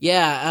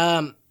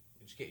yeah. You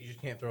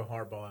just can't throw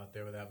Harbaugh out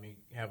there without me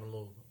having a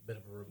little bit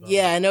of a rebuttal.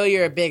 Yeah, I know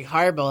you're a big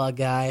Harbaugh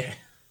guy. Yeah.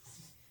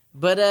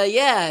 But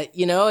yeah,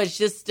 you know, it's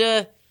just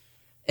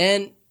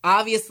and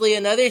obviously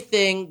another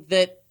thing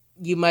that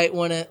you might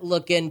want to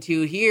look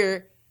into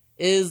here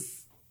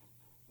is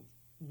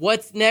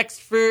what's next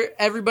for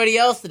everybody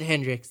else at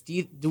Hendricks.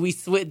 Do we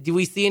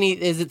see any?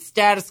 Is it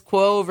status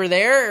quo over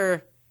there?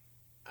 Or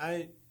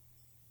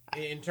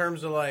in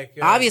terms of like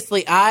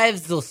obviously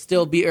Ives will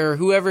still be, or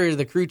whoever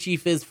the crew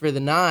chief is for the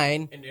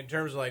 9. in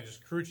terms of like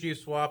just crew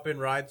chief swapping,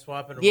 ride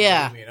swapping. Or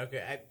Yeah. what do you mean?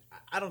 Okay,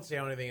 I don't see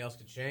how anything else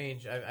could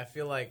change. I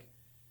feel like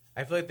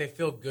they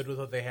feel good with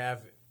what they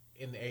have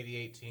in the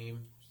 '88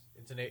 team.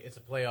 It's a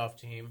playoff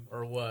team,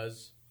 or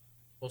was.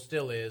 Well,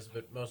 still is,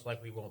 but most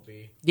likely won't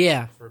be.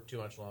 Yeah. For too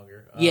much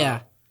longer. Yeah.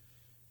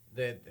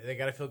 They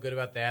got to feel good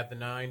about that. The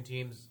 9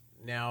 teams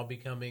now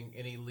becoming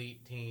an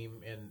elite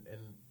team in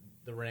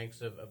the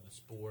ranks of the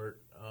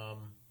sport.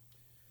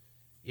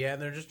 Yeah,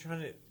 and they're just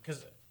trying to,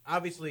 because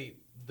obviously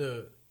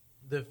the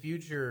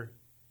future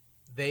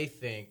they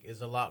think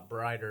is a lot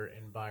brighter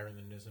in Byron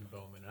than it is in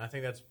Bowman. And I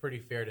think that's pretty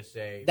fair to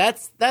say.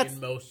 That's in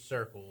most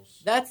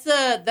circles. That's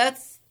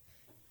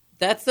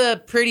a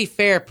pretty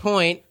fair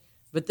point.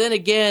 But then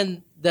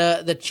again,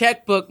 the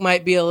checkbook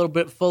might be a little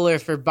bit fuller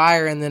for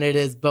Byron than it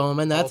is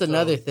Bowman. That's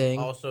another thing.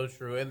 Also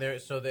true. And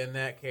in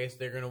that case,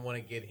 they're going to want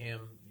to get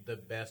him the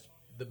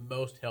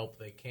most help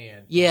they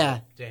can. Yeah.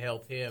 To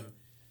help him,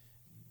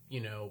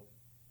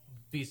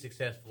 be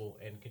successful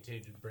and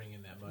continue to bring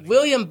in that money.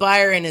 William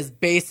Byron is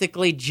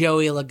basically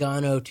Joey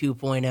Logano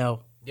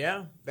 2.0.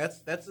 Yeah,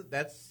 that's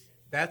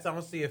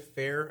honestly a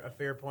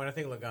fair point. I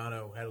think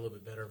Logano had a little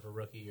bit better of a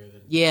rookie year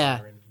than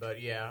Byron.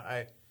 But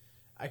yeah,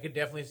 I could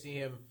definitely see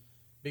him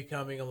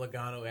becoming a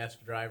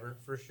Logano-esque driver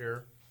for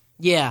sure.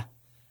 Yeah.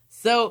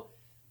 So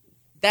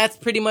that's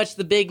pretty much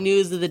the big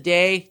news of the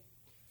day.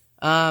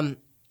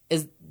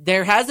 Is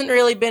there hasn't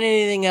really been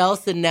anything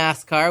else in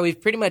NASCAR. We've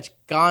pretty much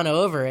gone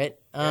over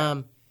it.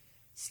 Yeah.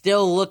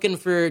 Still looking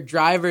for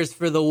drivers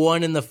for the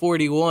 1 and the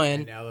 41.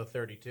 And now the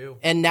 32.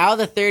 And now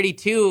the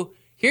 32.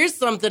 Here's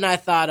something I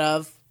thought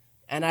of,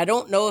 and I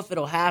don't know if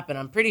it'll happen.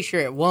 I'm pretty sure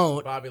it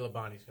won't. Bobby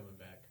Labonte's coming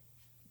back.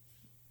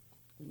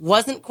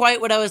 Wasn't quite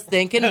what I was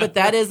thinking, but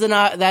that is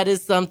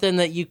something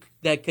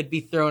that could be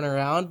thrown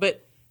around.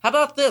 But how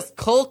about this?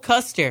 Cole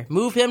Custer.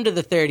 Move him to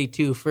the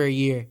 32 for a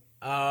year.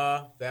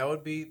 I'd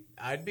be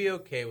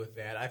okay with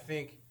that. I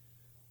think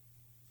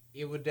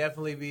it would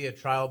definitely be a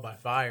trial by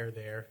fire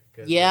there.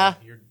 Cause, yeah.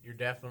 You're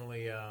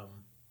definitely not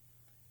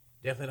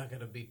going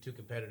to be too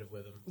competitive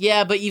with him.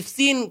 Yeah, but you've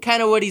seen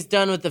kind of what he's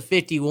done with the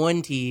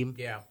 51 team.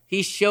 Yeah.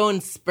 He's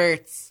shown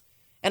spurts.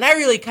 And I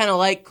really kind of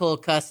like Cole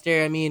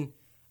Custer. I mean,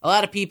 a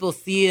lot of people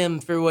see him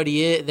for what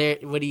he is.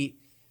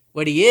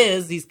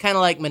 He's kind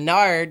of like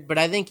Menard, but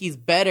I think he's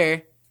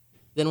better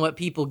than what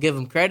people give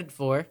him credit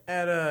for.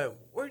 At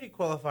where did he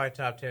qualify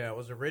top 10?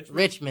 Was it Richmond?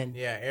 Richmond.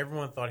 Yeah,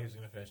 everyone thought he was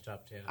going to finish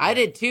top 10. I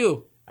did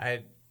too.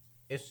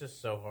 It's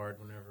just so hard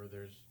whenever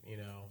there's,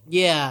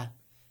 Yeah,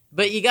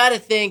 but you got to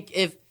think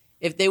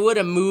if they would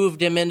have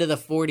moved him into the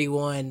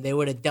 41, they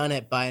would have done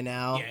it by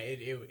now. Yeah,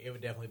 it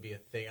would definitely be a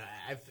thing.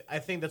 I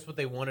think that's what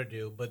they want to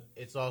do, but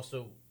it's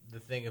also the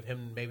thing of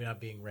him maybe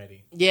not being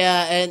ready.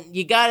 Yeah, and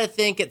you got to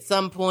think at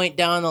some point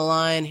down the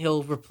line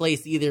he'll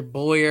replace either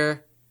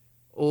Boyer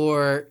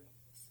or,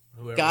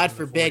 Whoever's God in the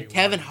forbid, 41.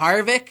 Kevin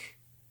Harvick.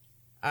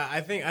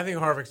 I think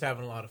Harvick's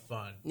having a lot of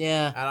fun.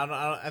 Yeah.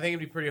 I think it'd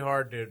be pretty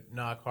hard to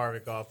knock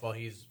Harvick off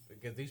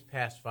because these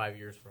past 5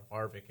 years for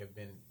Harvick have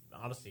been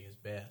honestly his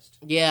best.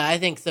 Yeah, I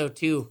think so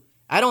too.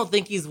 I don't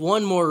think he's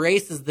won more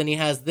races than he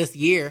has this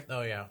year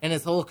Oh yeah. in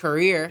his whole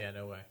career. Yeah,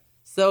 no way.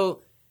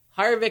 So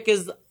Harvick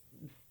is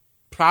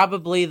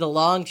probably the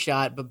long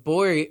shot, but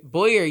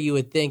Boyer you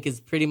would think is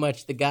pretty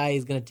much the guy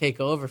he's going to take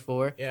over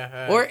for.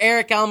 Yeah. Or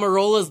Eric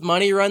Almirola's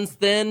money runs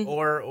thin.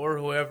 Or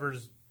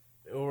whoever's,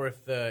 or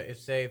if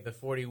say the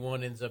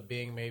 41 ends up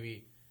being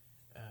maybe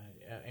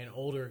an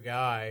older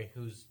guy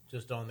who's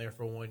just on there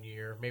for 1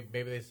 year.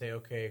 Maybe they say,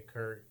 okay,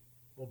 Kurt,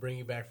 we'll bring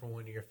you back for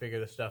 1 year, figure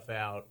this stuff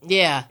out.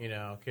 Yeah.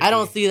 Could I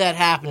don't be- see that Well,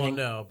 happening.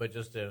 no, but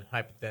just a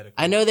hypothetical.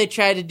 I know they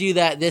tried to do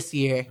that this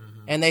year,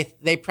 and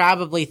they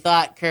probably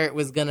thought Kurt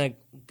was going to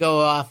go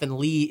off and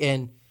lead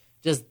and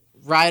just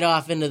ride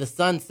off into the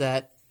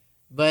sunset.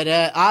 But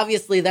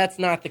obviously that's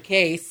not the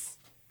case.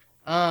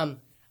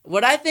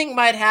 What I think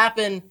might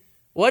happen,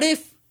 what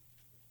if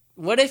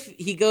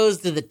he goes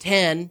to the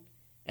 10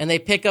 and they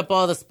pick up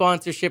all the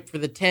sponsorship for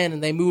the 10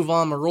 and they move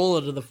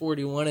Almirola to the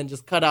 41 and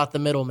just cut out the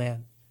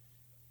middleman?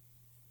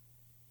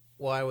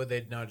 Why would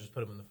they not just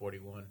put him in the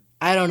 41?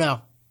 I don't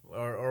know.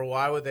 Or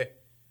why would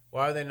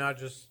they not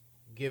just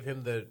give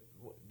him the?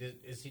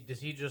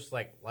 Does he just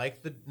like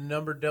the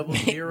number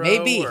 00?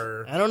 Maybe.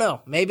 Or I don't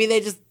know. Maybe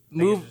they just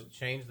move. just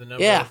change the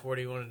number Yeah. to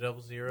 41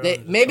 to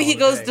 00. Maybe he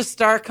goes to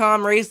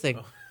Starcom Racing.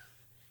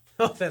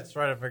 Oh, that's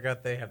right. I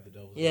forgot they have the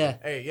 00. Yeah.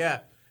 Hey, yeah.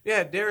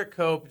 Derek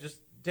Cope,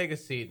 just take a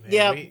seat, man.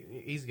 Yeah.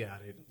 He's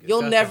got it.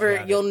 You'll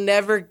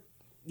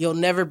Dustin's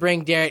never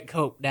bring Derek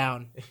Cope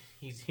down.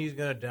 He's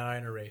gonna die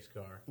in a race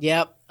car.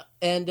 Yep.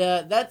 And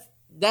that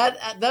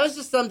was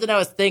just something I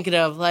was thinking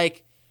of.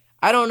 Like,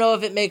 I don't know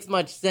if it makes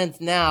much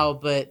sense now,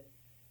 but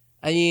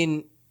I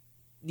mean,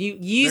 you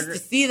used to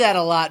see that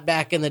a lot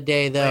back in the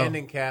day, though.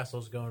 Landon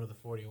Castle's going to the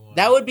 41.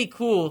 That would be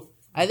cool.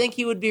 I think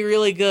he would be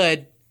really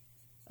good.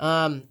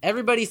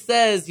 Everybody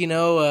says,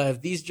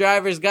 if these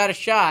drivers got a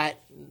shot,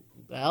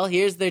 well,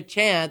 here's their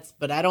chance,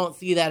 but I don't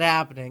see that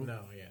happening.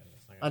 No, yeah.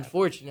 That's not gonna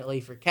Unfortunately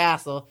for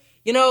Castle.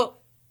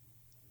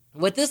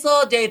 What this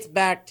all dates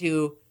back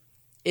to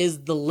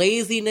is the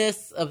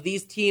laziness of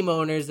these team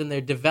owners and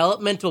their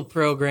developmental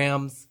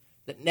programs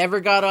that never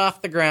got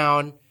off the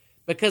ground,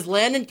 because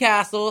Landon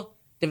Castle,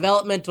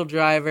 developmental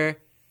driver,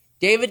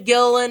 David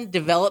Gilliland,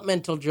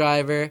 developmental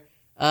driver,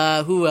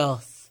 who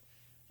else?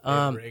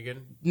 happen.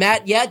 Reagan.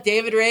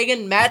 David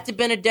Reagan, Matt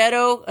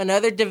DiBenedetto,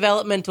 another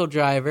developmental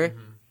driver.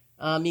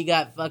 You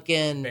got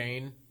fucking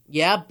Bain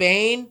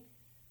Bain.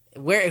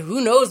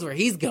 Who knows where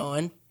he's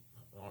going?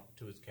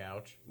 to his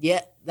couch.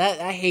 Yeah,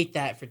 I hate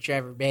that for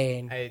Trevor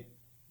Bain.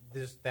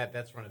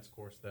 That's run its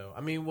course though.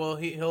 I mean, well,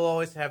 he'll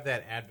always have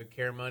that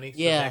Advocare money. So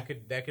Yeah.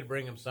 that could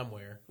bring him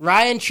somewhere.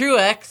 Ryan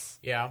Truex,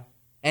 Yeah,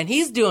 and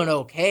he's doing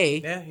okay.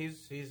 yeah,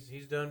 he's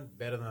done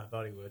better than I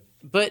thought he would.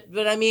 But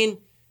I mean,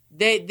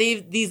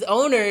 these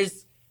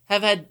owners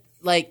have had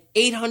like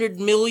 800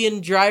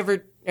 million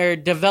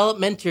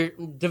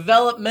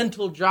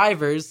developmental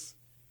drivers,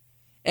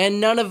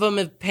 and none of them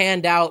have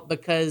panned out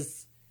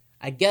because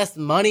I guess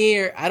money,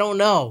 or I don't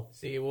know.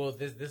 See, well,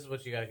 this is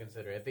what you got to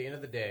consider. At the end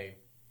of the day,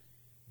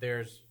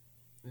 there's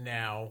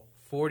now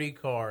 40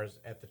 cars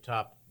at the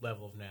top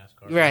level of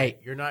NASCAR. Right.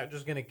 You're not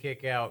just going to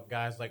kick out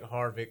guys like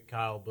Harvick,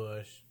 Kyle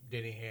Busch,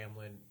 Denny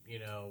Hamlin,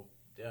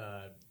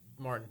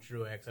 Martin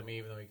Truex. I mean,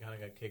 even though he kind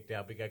of got kicked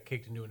out, but he got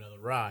kicked into another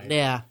ride.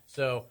 Yeah.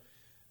 So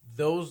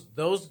those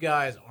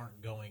guys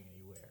aren't going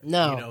anywhere.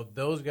 No.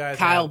 Those guys.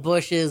 Kyle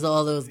Busch's,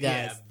 all those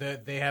guys. Yeah,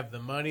 they have the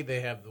money,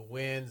 they have the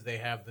wins, they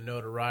have the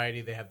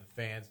notoriety, they have the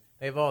fans,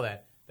 they have all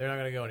that. They're not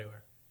going to go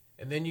anywhere.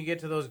 And then you get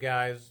to those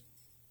guys.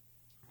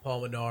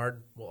 Paul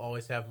Menard will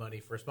always have money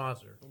for a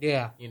sponsor.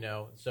 Yeah.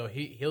 So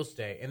he'll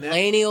stay. And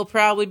Blaney will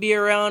probably be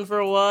around for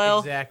a while.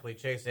 Exactly,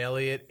 Chase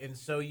Elliott. And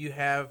so you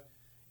have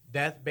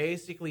that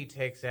basically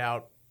takes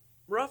out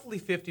roughly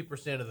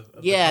 50% of the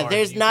Yeah, cars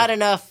there's you not could-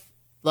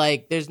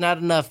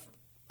 enough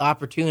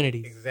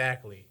opportunities.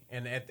 Exactly.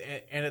 And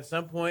at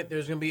some point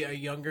there's going to be a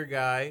younger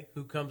guy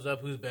who comes up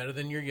who's better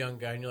than your young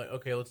guy, and you're like,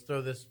 okay, let's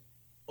throw this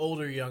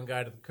older young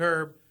guy to the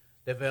curb.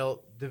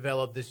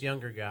 Develop this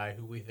younger guy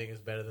who we think is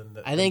better than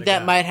the. I think the that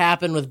guy. might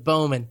happen with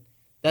Bowman.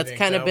 That's think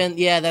kind of so? been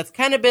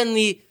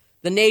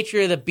the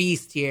nature of the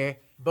beast here.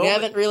 We Bowman-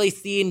 haven't really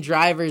seen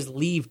drivers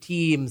leave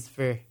teams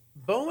for.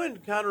 Bowman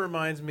kind of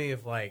reminds me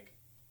of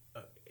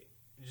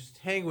just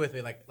hang with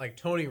me, like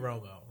Tony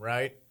Romo,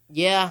 right?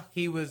 Yeah,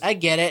 He was. I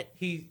get it.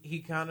 He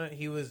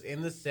was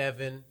in the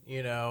 7.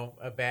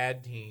 A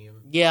bad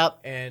team. Yep.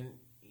 And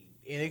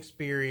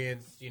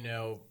inexperienced.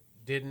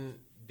 Didn't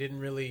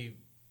really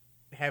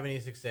have any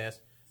success.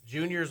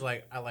 Junior's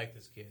like, I like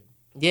this kid.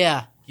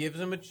 Yeah. Gives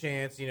him a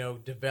chance.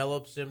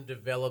 Develops him,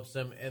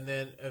 and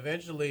then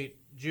eventually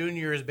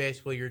Junior is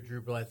basically your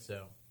Drew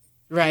Bledsoe.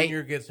 Right.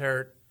 Junior gets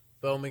hurt.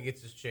 Bowman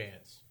gets his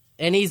chance.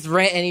 And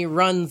he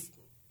runs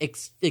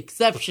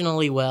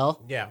exceptionally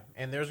well. Yeah,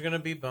 and there's going to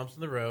be bumps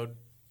in the road.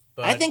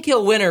 But I think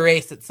he'll win a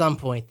race at some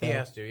point, though. he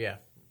has to. Yeah,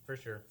 for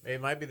sure.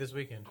 It might be this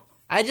weekend.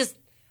 I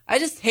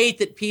just hate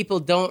that people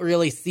don't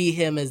really see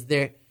him as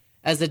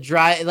a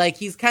drive. Like,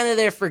 he's kind of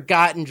their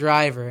forgotten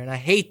driver, and I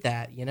hate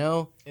that.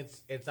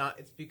 It's not.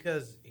 It's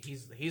because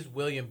he's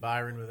William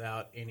Byron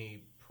without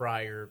any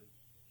prior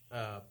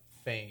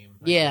fame.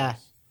 I Yeah.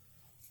 guess.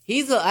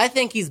 I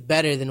think he's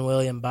better than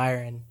William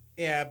Byron.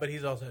 Yeah, but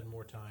he's also had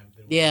more time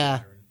than Yeah.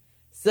 William Byron.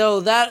 So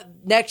that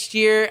next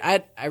year,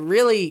 I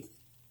really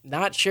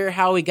not sure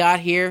how we got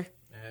here,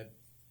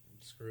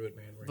 Screw it,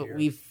 man. We're but here.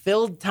 we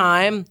filled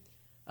time.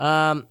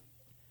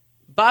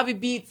 Bobby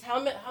Beats, how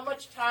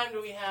much time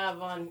do we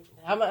have on?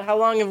 How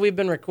long have we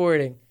been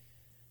recording?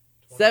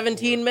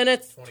 17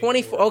 minutes?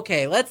 24.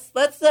 Okay, let's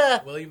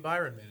William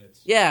Byron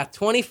minutes. yeah,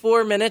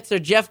 24 minutes or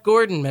Jeff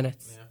Gordon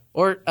minutes. Yeah.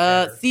 Or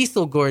Better.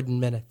 Cecil Gordon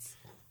minutes.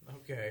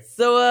 Okay.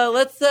 So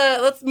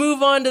let's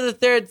move on to the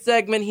third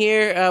segment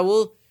here.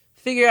 We'll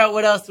figure out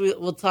what else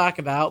we'll talk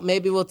about.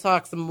 Maybe we'll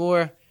talk some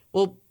more.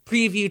 We'll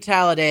preview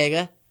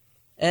Talladega,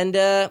 and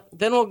then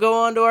we'll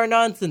go on to our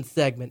nonsense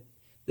segment.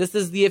 This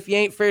is the If You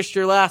Ain't First,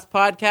 Your Last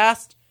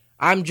podcast.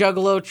 I'm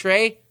Juggalo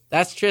Trey.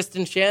 That's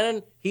Tristan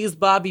Shannon. He's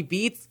Bobby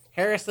Beats.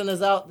 Harrison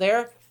is out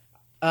there.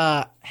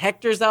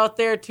 Hector's out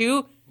there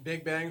too.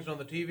 Big Bangs on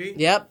the TV.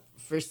 Yep,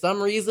 for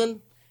some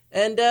reason.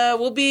 And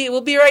we'll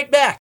be right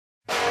back.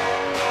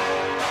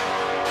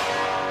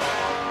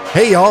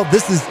 Hey y'all,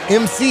 this is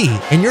MC,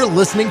 and you're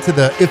listening to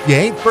the If You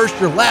Ain't First,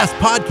 Your Last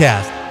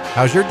podcast.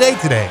 How's your day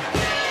today?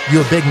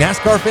 You a big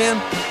NASCAR fan?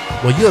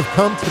 Well, you have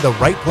come to the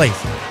right place.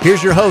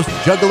 Here's your host,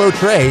 Juggalo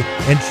Trey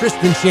and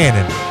Tristan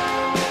Shannon.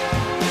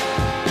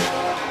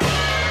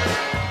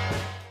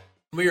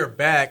 We are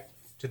back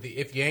to the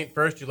If You Ain't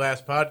First, Your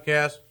Last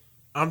podcast.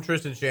 I'm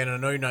Tristan Shannon. I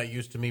know you're not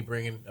used to me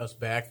bringing us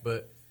back,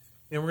 but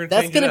we're going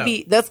to change it up.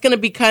 That's gonna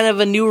be kind of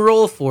a new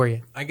role for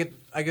you. I get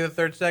a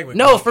third segment.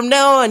 No, from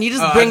now on, you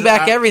just bring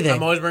back everything.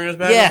 I'm always bringing us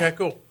back? Yeah. Okay,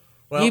 cool.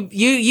 Well,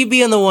 You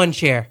be in the one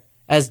chair,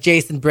 as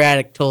Jason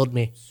Braddock told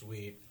me.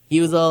 sweet. He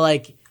was all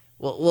like,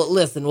 well,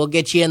 listen, we'll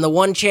get you in the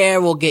one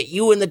chair, we'll get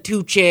you in the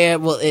two chair.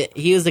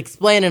 He was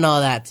explaining all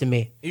that to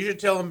me. You should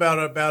tell him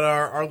about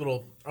our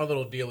little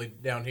dealie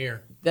down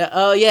here.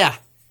 Oh, yeah.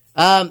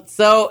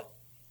 So,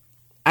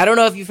 I don't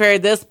know if you've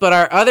heard this, but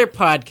our other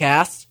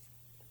podcast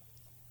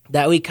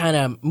that we kind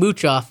of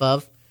mooch off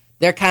of,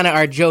 they're kind of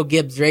our Joe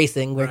Gibbs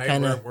Racing. We're Right?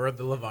 kind of... We're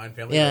the Levine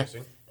family Yeah.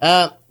 racing.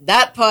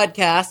 That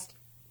podcast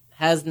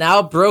has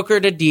now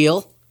brokered a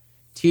deal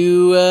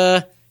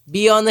to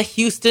be on the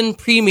Houston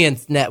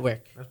Premiums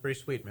Network. That's pretty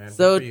sweet, man.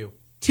 So, Good for you.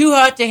 Too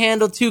Hot to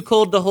Handle, Too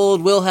Cold to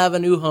Hold will have a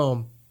new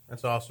home.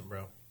 That's awesome,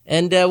 bro.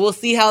 And we'll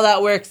see how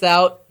that works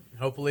out.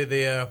 Hopefully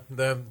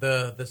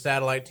the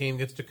satellite team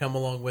gets to come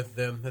along with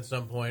them at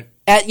some point.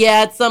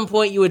 At some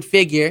point you would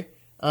figure.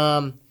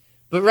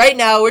 But right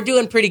now we're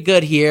doing pretty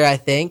good here, I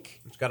think.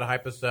 Just got to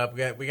hype us up.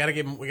 We got to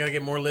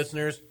get more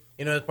listeners.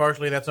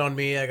 Partially that's on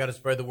me. I got to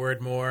spread the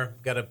word more.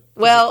 We got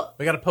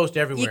to post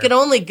everywhere. You can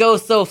only go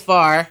so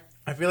far.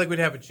 I feel like we'd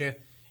have a chance.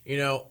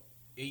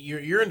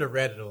 You're into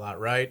Reddit a lot,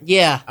 right?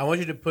 Yeah. I want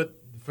you to put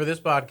for this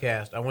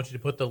podcast. I want you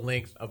to put the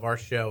links of our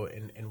show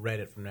in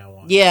Reddit from now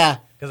on. Yeah.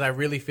 Because I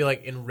really feel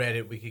like in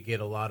Reddit we could get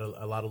a lot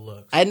of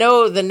looks. I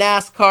know the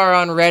NASCAR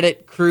on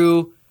Reddit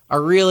crew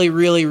are really,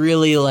 really,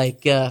 really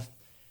like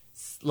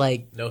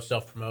no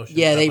self promotion.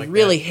 yeah, they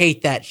really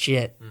hate that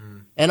shit.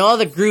 And all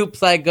the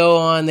groups I go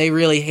on, they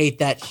really hate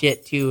that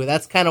shit too.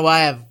 That's kind of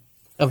why I've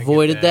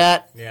avoided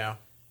that. Yeah.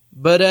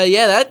 But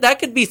that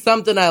could be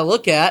something I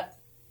look at.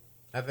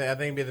 I think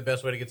it'd be the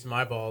best way to get some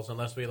eyeballs,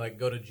 unless we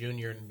go to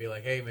Junior and be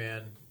like, "Hey,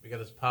 man, we got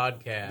this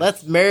podcast.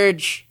 Let's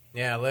merge.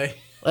 Yeah,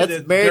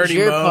 Let's merge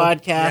your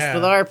podcast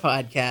with our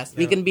podcast.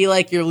 We Yeah. can be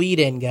like your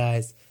lead-in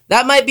guys.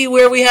 That might be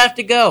where we have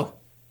to go.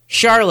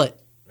 Charlotte.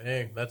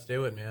 Hey, let's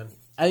do it, man.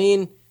 I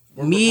mean,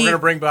 We're gonna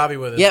bring Bobby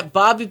with us. Yep,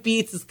 Bobby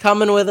Beats is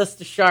coming with us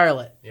to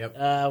Charlotte. Yep.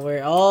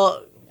 We're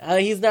all.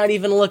 He's not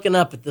even looking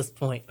up at this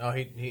point. Oh,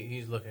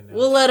 he's looking now.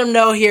 We'll let him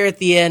know here at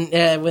the end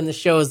when the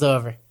show is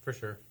over. For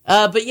sure.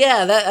 But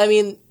yeah,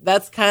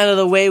 that's kind of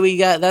the way we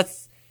got.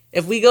 That's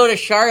if we go to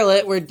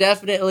Charlotte,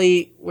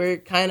 we're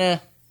kind of,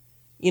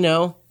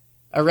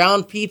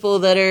 around people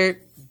that are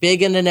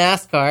big into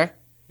NASCAR,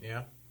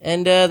 Yeah.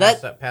 and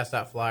pass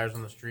out flyers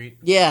on the street.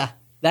 yeah,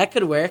 that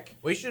could work.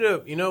 We should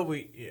have,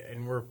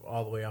 and we're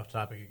all the way off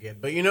topic again,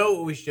 but you know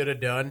what we should have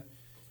done?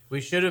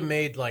 We should have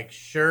made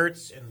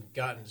shirts and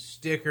gotten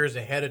stickers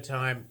ahead of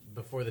time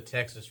before the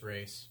Texas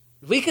race.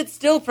 We could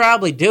still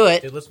probably do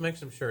it. Dude, let's make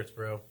some shirts,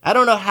 bro. I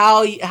don't know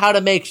how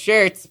to make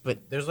shirts,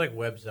 but There's like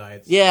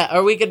websites. yeah,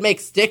 or we could make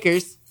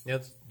stickers. Do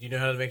you know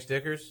how to make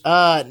stickers?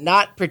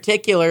 Not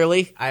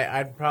particularly.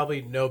 I'd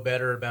probably know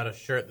better about a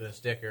shirt than a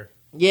sticker.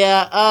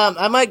 Yeah,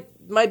 I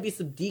might be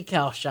some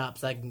decal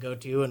shops I can go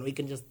to, and we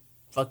can just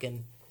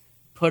fucking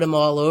put them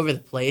all over the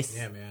place.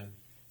 Yeah, man.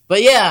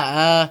 But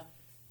yeah,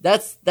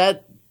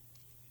 that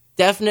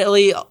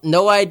definitely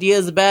no idea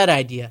is a bad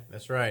idea.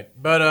 That's right.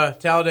 But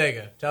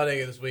Talladega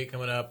this week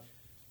coming up.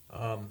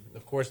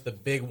 Of course, the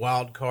big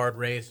wild card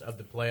race of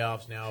the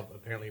playoffs now,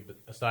 apparently,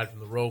 aside from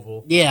the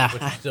Roval. Yeah,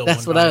 which was still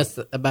that's won what by- I was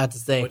about to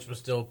say. Which was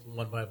still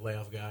won by a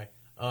playoff guy.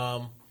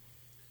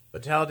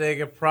 But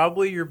Talladega,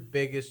 probably your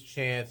biggest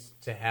chance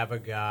to have a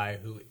guy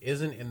who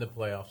isn't in the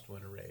playoffs to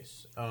win a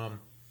race.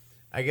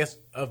 I guess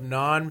of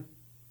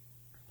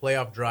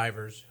non-playoff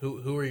drivers,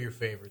 who are your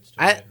favorites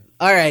to win?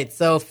 All right,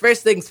 so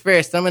first things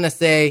first, I'm going to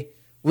say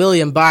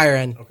William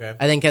Byron. Okay.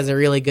 I think has a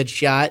really good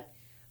shot.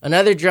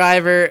 Another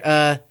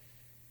driver,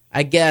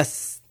 I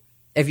guess,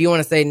 if you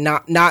want to say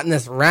not in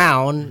this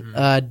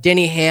round,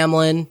 Denny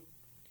Hamlin.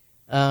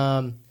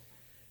 And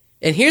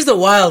here's a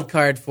wild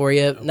card for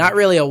you. Okay. Not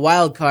really a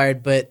wild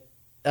card, but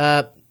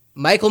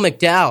Michael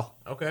McDowell.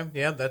 Okay,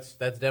 yeah, that's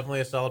definitely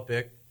a solid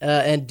pick.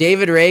 And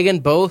David Reagan,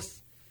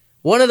 both.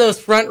 One of those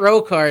front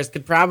row cars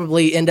could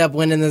probably end up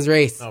winning this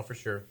race. Oh, for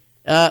sure.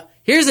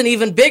 Here's an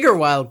even bigger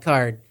wild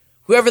card.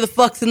 Whoever the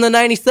fuck's in the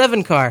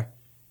 97 car.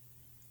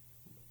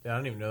 I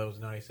don't even know that was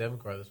a 97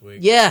 car this week.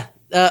 Yeah,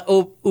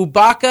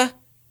 Ubaka,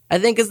 I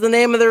think is the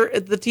name of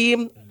the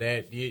team.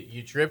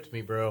 You tripped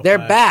me, bro. They're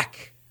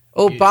back.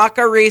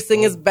 Obaka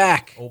Racing is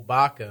back.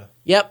 Obaka.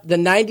 Yep, the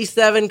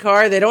 97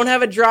 car. They don't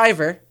have a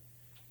driver,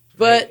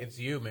 but it's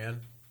you,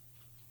 man.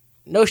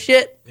 No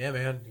shit. Yeah,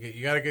 man.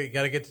 You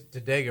gotta get to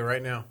Dega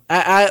right now.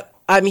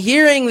 I'm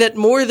hearing that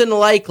more than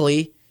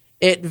likely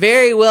it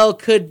very well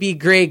could be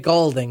Gray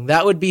Goulding.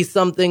 That would be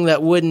something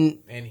that wouldn't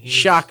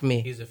shock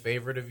me. He's a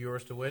favorite of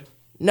yours to win?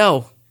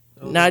 No,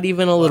 not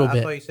even a little bit.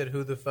 I thought you said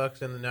who the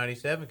fuck's in the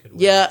 97 could win.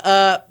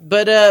 Yeah,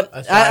 but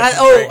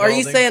are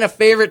you saying a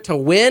favorite to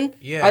win?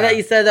 Yeah. I thought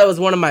you said that was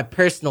one of my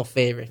personal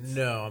favorites.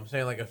 No, I'm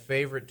saying like a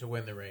favorite to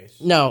win the race.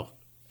 No.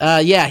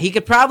 Yeah, he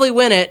could probably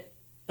win it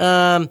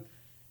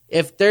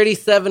if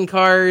 37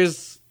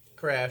 cars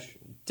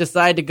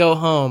decide to go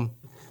home.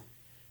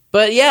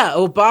 But yeah,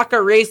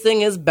 Obaka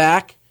Racing is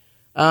back.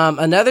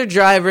 Another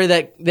driver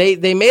that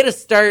they made a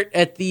start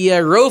at the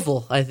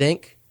Roval, I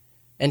think,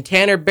 and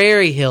Tanner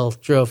Berryhill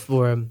drove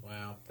for him.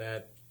 Wow,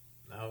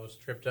 I was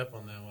tripped up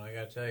on that one. I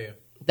gotta tell you,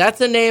 that's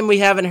a name we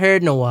haven't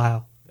heard in a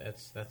while.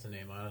 That's a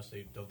name I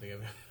honestly don't think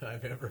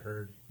I've ever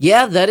heard.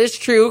 Yeah, that is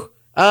true.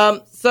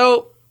 But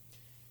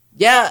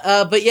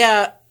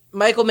yeah,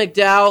 Michael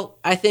McDowell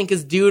I think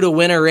is due to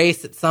win a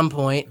race at some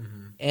point,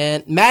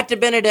 and Matt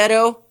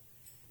DiBenedetto.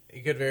 He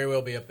could very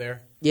well be up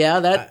there. Yeah,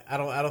 that I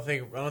don't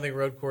think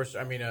road course.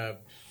 I mean,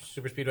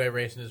 super speedway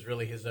racing is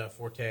really his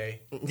forte.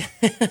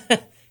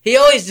 He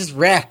always just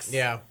wrecks.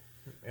 Yeah,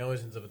 he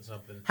always ends up in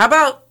something. How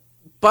about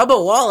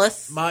Bubba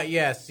Wallace? My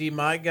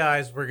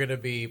guys were gonna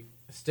be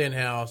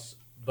Stenhouse,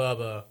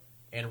 Bubba,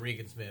 and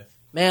Regan Smith.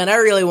 Man, I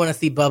really want to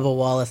see Bubba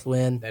Wallace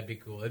win. That'd be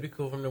cool. It'd be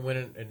cool for him to win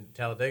in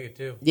Talladega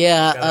too.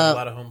 Yeah, got a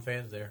lot of home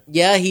fans there.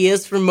 Yeah, he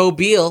is from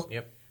Mobile.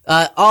 Yep.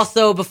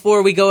 Also,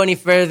 before we go any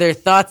further,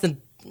 thoughts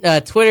and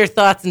Twitter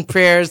thoughts and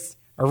prayers,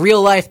 or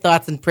real life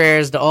thoughts and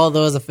prayers to all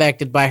those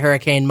affected by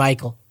Hurricane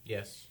Michael.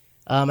 Yes.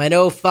 I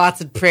know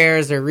thoughts and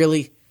prayers are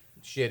really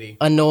shitty,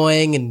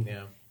 annoying,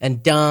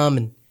 and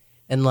dumb,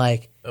 and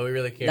like we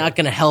really care. Not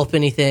going to help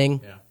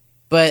anything. Yeah.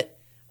 But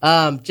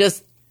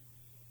just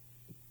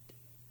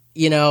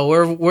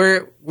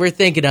we're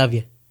thinking of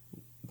you,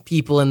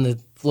 people in the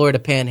Florida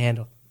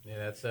Panhandle. Yeah,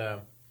 that's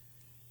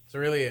it's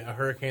really a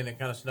hurricane that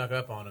kind of snuck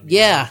up on him.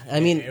 Yeah, I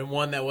mean, and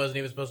one that wasn't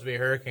even supposed to be a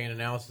hurricane, and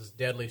now it's this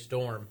deadly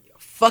storm.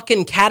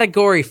 Fucking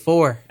Category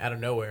 4 out of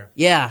nowhere.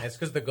 Yeah, it's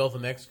because the Gulf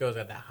of Mexico's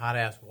got that hot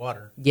ass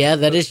water. Yeah,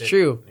 that is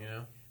true. You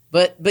know,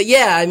 but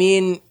yeah, I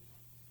mean,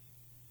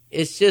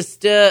 it's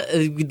just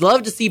we'd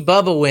love to see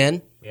Bubba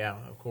win. Yeah,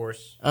 of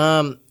course.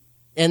 And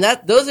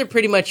those are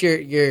pretty much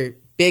your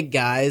big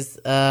guys.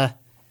 I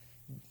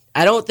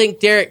don't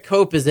think Derek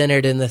Cope is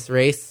entered in this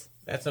race.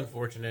 That's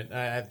unfortunate.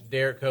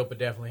 Derek Cope would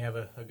definitely have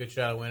a good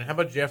shot of winning. How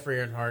about Jeffrey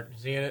Earnhardt?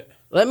 Is he in it?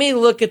 Let me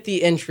look at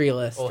the entry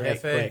list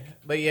quick.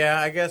 But yeah,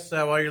 I guess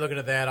while you're looking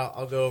at that,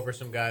 I'll go over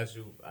some guys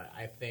who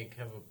I think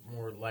have a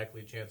more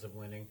likely chance of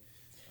winning.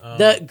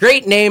 The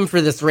great name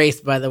for this race,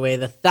 by the way,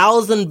 the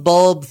 1,000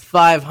 Bulbs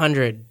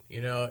 500.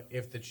 You know,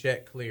 if the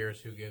check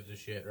clears, who gives a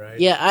shit, right?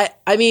 Yeah,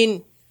 I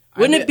mean,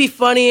 wouldn't it be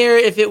funnier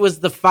if it was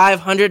the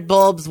 500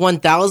 Bulbs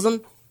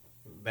 1,000?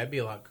 That'd be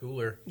a lot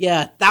cooler.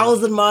 Yeah,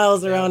 1,000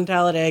 miles around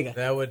Talladega.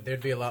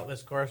 There'd be a lot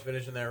less cars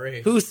finishing that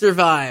race. Who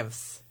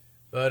survives?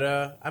 But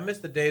I miss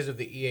the days of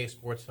the EA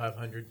Sports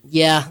 500.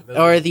 Yeah,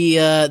 or the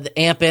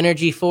Amp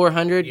Energy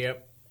 400.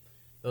 Yep.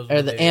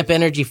 Or the Amp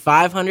Energy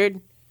 500.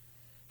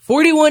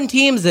 41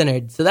 teams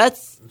entered, so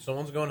that's...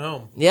 Someone's going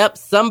home. Yep,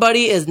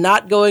 somebody is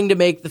not going to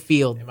make the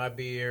field. It might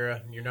be your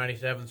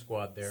 97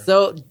 squad there.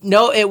 So,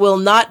 no, it will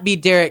not be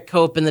Derek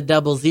Cope in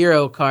the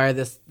 00 car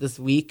this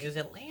week. Is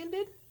it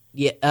landed?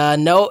 Yeah,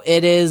 no,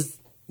 it is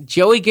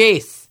Joey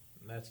Gase.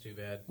 That's too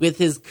bad. With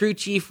his crew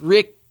chief,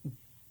 Rick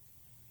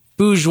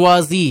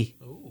Bourgeoisie.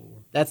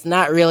 Ooh. That's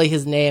not really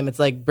his name. It's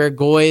like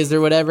Burgoyes or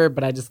whatever,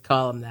 but I just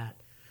call him that.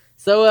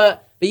 So,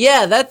 but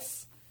yeah,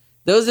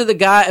 those are the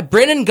guys.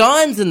 Brennan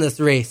Gaughan's in this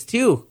race,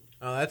 too.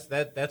 Oh,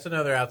 that's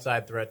another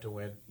outside threat to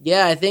win.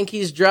 Yeah, I think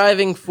he's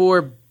driving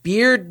for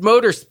Beard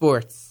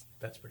Motorsports.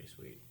 That's pretty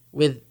sweet.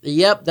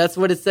 Yep, that's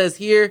what it says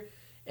here.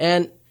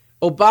 And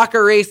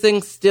Obaka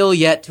Racing still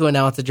yet to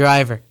announce a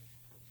driver.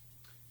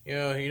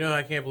 You know,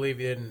 I can't believe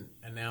you didn't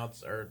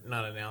announce, or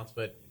not announce,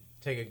 but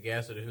take a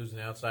guess at who's an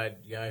outside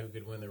guy who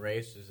could win the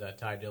race. Is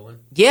Ty Dillon?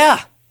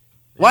 Yeah.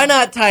 Why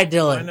not Ty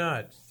Dillon? Why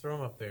not? Just throw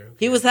him up there.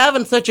 He was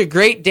having such a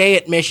great day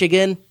at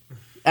Michigan.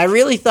 I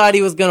really thought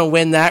he was going to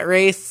win that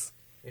race.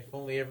 If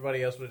only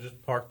everybody else would have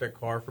just parked their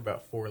car for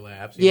about 4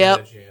 laps.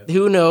 Yep.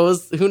 Who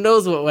knows? Who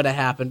knows what would have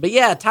happened? But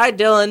yeah, Ty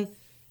Dillon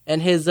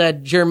and his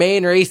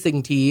Germain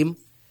Racing team.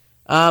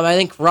 I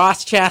think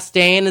Ross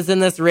Chastain is in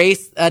this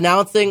race,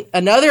 announcing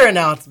another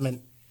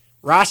announcement.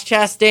 Ross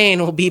Chastain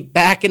will be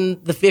back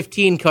in the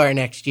 15 car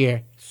next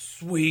year.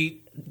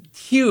 Sweet.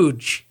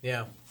 Huge.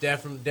 Yeah,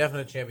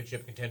 definite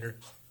championship contender.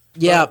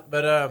 Yeah.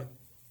 But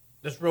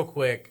just real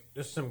quick,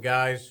 just some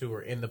guys who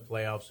are in the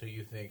playoffs who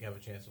you think have a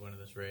chance of winning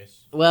this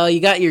race. Well, you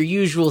got your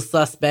usual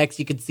suspects.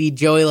 You could see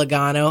Joey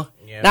Logano.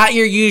 Yeah. Not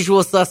your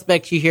usual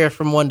suspects you hear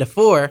from 1 to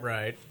 4.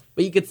 Right.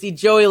 But you could see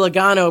Joey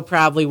Logano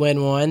probably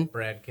win one.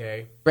 Brad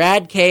K.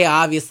 Brad K,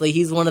 obviously,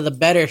 he's one of the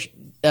better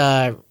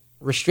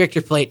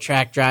restrictor plate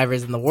track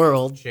drivers in the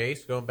world.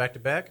 Chase going back to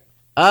back?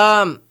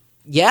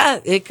 Yeah,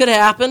 it could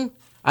happen.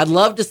 I'd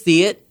love to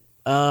see it.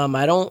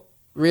 I don't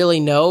really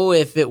know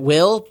if it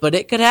will, but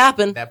it could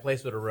happen. That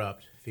place would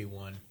erupt if he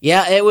won.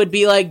 Yeah, it would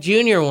be like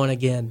Junior won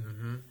again.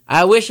 Mm-hmm.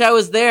 I wish I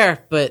was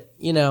there, but,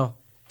 you know.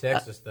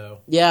 Texas, though.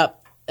 Yeah.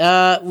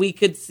 We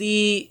could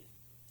see,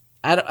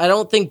 I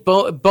don't think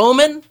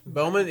Bowman.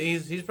 Bowman,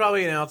 he's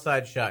probably an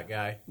outside shot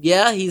guy.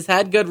 Yeah, he's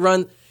had good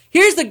runs.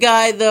 Here's a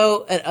guy,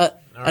 though,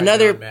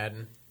 another. John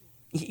Madden.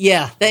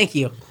 Yeah, thank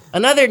you.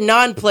 Another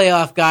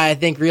non-playoff guy I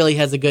think really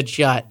has a good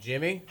shot.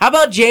 Jimmy? How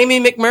about Jamie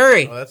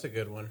McMurray? Oh, that's a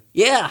good one.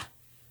 Yeah.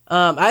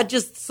 I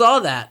just saw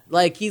that.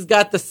 Like, he's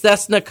got the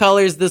Cessna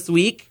colors this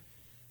week.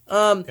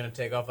 Gonna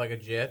take off like a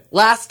jet.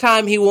 Last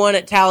time he won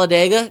at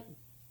Talladega,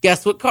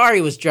 guess what car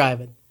he was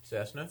driving?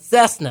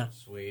 Cessna.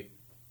 Sweet.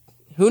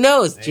 Who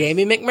knows? Nice.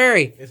 Jamie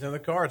McMurray. It's in the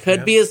cards, Could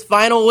man. be his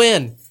final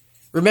win.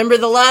 Remember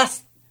the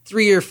last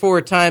 3 or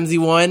 4 times he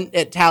won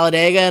at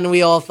Talladega, and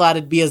we all thought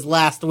it'd be his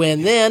last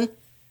win then?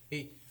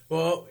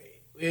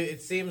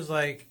 It seems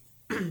like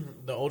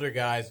the older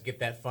guys get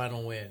that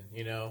final win,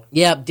 you know?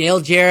 Yep, Dale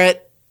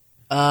Jarrett.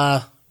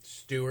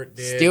 Stewart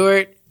did.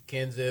 Stewart.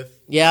 Kenseth.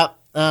 Yep.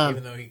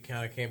 Even though he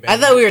kind of came back. I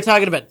thought we were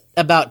talking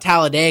about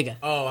Talladega.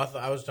 Oh,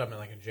 I was talking about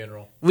like in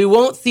general. We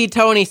won't see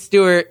Tony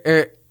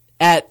Stewart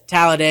at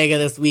Talladega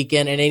this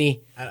weekend in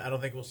any. I don't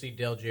think we'll see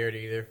Dale Jarrett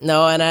either.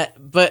 No,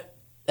 but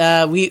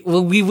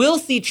we will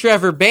see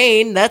Trevor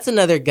Bayne. That's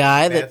another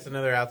guy. That's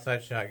another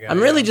outside shot guy. I'm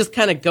really just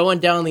kind of going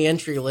down the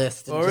entry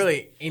list. Well,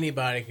 really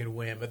anybody could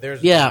win, but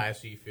there's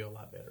guys who you feel a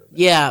lot better about.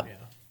 Yeah.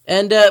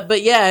 And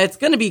but yeah, it's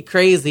going to be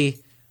crazy.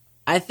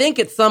 I think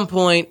at some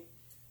point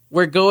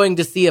we're going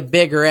to see a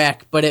big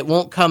wreck, but it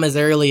won't come as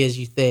early as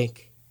you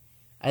think.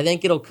 I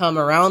think it'll come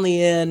around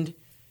the end,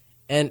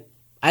 and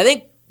I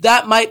think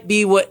that might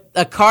be what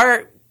a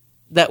car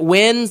that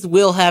wins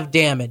will have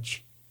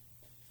damage.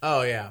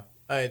 Oh yeah,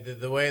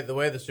 the way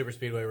the super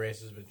speedway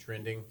race has been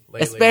trending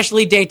lately,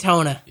 Especially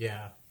Daytona.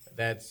 Yeah,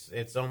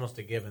 it's almost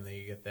a given that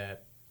you get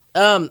that.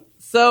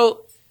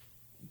 So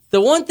the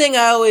one thing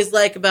I always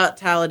like about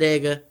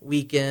Talladega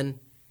weekend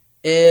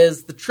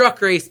is the truck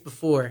race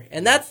before,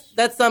 and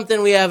that's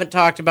something we haven't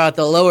talked about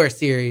the lower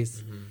series.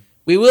 Mm-hmm.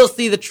 We will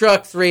see the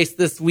trucks race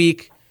this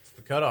week. It's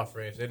the cutoff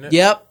race, isn't it?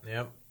 Yep.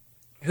 Yep.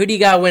 Who do you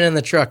got winning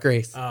the truck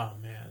race? Oh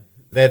man,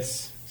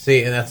 that's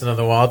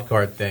another wild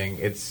card thing.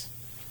 It's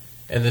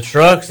and the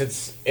trucks.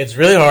 It's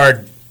really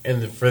hard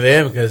for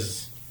them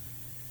because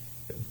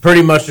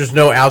pretty much there's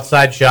no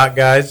outside shot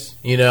guys.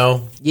 You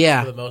know.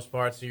 Yeah. For the most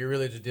part, so you're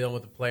really just dealing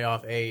with the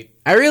playoff 8.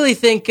 I really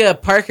think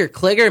Parker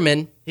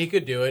Kligerman. He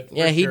could do it.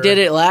 Yeah, he did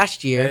it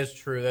last year. That is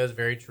true. That is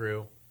very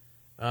true.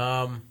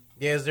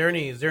 Yeah, is there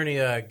any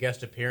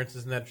guest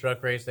appearances in that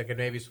truck race that could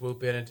maybe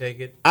swoop in and take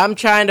it? I'm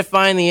trying to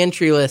find the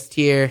entry list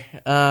here.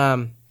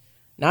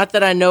 Not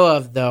that I know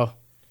of, though.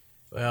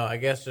 Well, I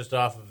guess just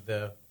off of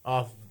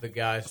the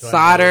guys.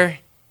 Sauter,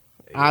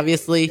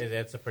 obviously.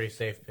 That's a pretty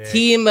safe pick.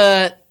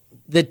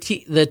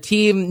 The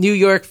team New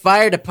York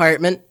Fire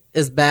Department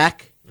is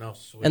back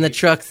in the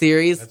truck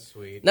series. That's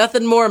sweet.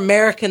 Nothing more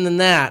American than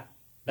that.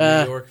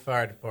 New York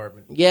Fire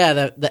Department. Yeah,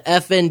 the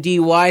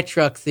FNDY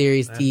truck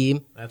series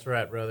team. That's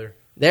right, brother.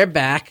 They're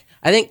back.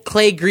 I think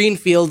Clay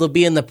Greenfield will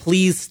be in the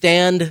Please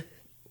Stand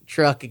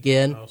truck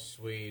again. Oh,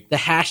 sweet. The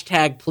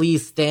hashtag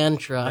please stand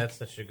truck. That's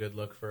such a good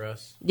look for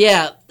us.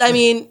 Yeah, I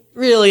mean,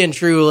 really and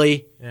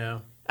truly. Yeah.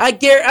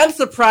 I'm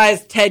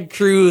surprised Ted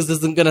Cruz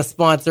isn't going to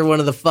sponsor one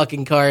of the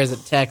fucking cars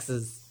at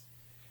Texas.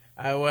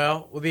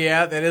 Well,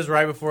 yeah, that is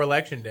right before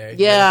Election Day.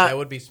 Yeah. That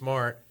would be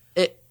smart.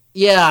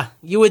 Yeah,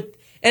 you would,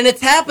 and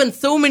it's happened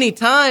so many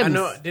times. I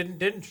know.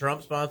 Didn't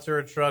Trump sponsor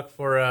a truck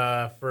for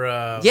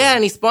Yeah,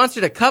 and he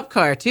sponsored a cup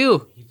car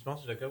too he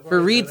sponsored a go-kart?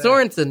 for Reed I know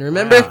that. Sorensen.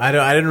 Remember? Wow, I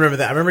didn't remember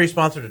that. I remember he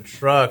sponsored a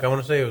truck. I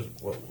want to say it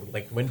was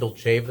like Wendell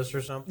Chavis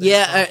or something.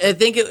 Yeah, I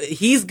think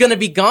he's gonna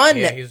be gone.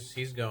 Yeah,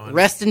 he's gone.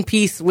 Rest in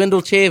peace,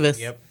 Wendell Chavis.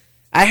 Yep.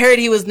 I heard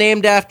he was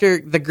named after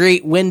the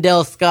great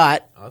Wendell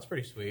Scott. Oh, that's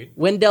pretty sweet.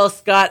 Wendell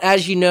Scott,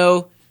 as you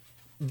know,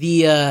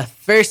 the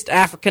first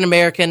African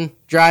American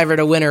driver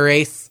to win a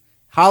race,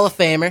 Hall of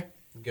Famer.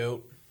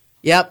 Goat.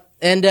 Yep.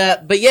 And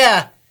but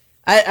yeah,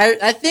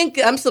 I think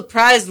I'm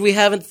surprised we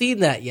haven't seen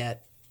that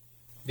yet.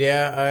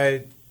 Yeah,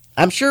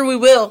 I'm sure we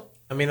will.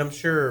 I mean, I'm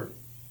sure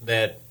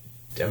that.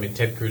 I mean,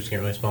 Ted Cruz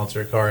can't really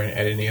sponsor a car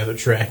at any other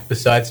track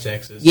besides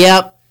Texas.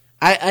 Yep.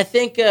 I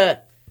think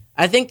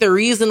the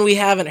reason we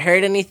haven't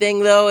heard anything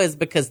though is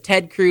because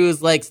Ted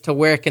Cruz likes to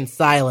work in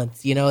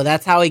silence. You know,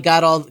 that's how he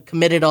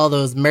committed all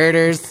those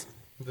murders.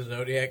 The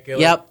Zodiac Killer.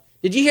 Yep.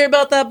 Did you hear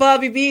about that,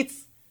 Bobby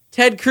Beats?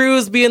 Ted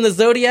Cruz being the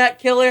Zodiac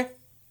Killer?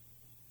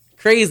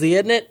 Crazy,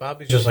 isn't it?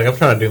 Bobby's just like, I'm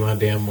trying to do my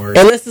damn work.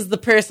 And this is the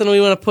person we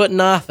want to put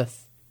in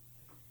office.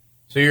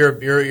 So you're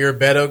a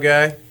Beto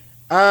guy?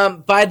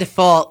 By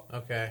default.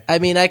 Okay. I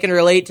mean, I can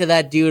relate to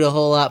that dude a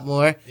whole lot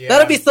more. Yeah.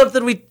 That'll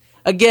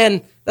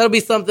be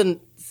something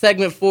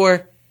segment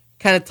 4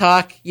 kind of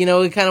talk. You know,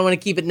 we kind of want to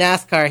keep it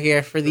NASCAR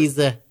here for these.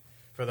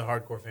 For the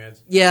hardcore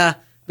fans. Yeah.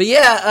 But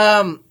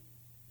yeah,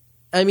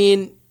 I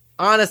mean,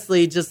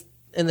 honestly, just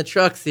in the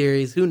truck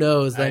series, who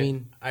knows?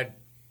 I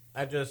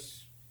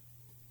just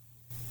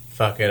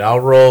fuck it. I'll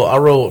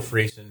roll with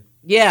Friesen.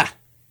 Yeah.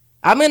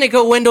 I'm going to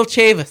go Wendell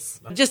Chavis.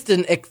 Just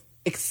an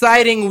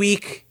exciting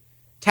week.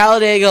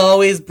 Talladega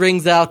always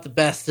brings out the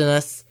best in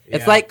us. Yeah.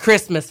 It's like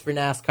Christmas for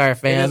NASCAR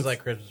fans. It is like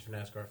Christmas for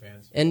NASCAR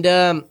fans. And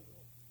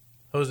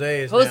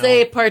Jose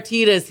Jose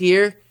Partita's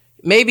here.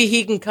 Maybe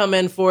he can come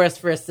in for us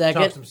for a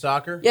second. Talk some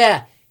soccer?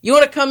 Yeah. You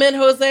want to come in,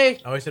 Jose?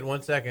 Oh, he said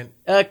 1 second.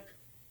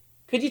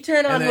 Could you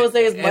turn on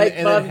Jose's mic,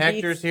 and Bobby then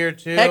Hector's Beats? here,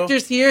 too.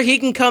 Hector's here. He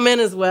can come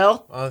in as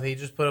well. Oh, he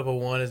just put up a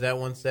 1. Is that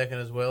 1 second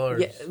as well? Or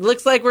Yeah, it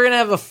looks like we're going to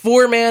have a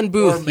 4-man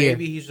booth or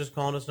maybe here. he's just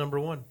calling us number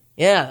 1.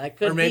 Yeah, that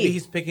could be. Or maybe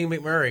he's picking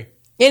McMurray.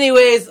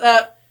 Anyways,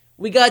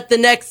 we got the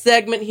next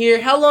segment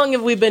here. How long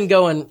have we been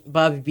going,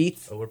 Bobby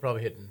Beats? Oh, we're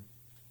probably hitting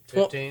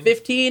 15.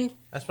 15?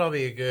 That's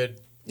probably a good...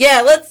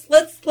 Yeah,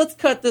 let's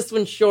cut this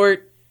one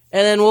short,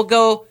 and then we'll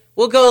go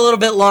a little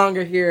bit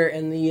longer here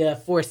in the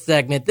fourth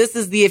segment. This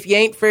is the If You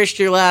Ain't First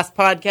Your Last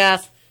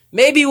podcast.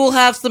 Maybe we'll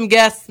have some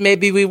guests,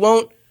 maybe we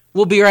won't.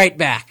 We'll be right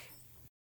back.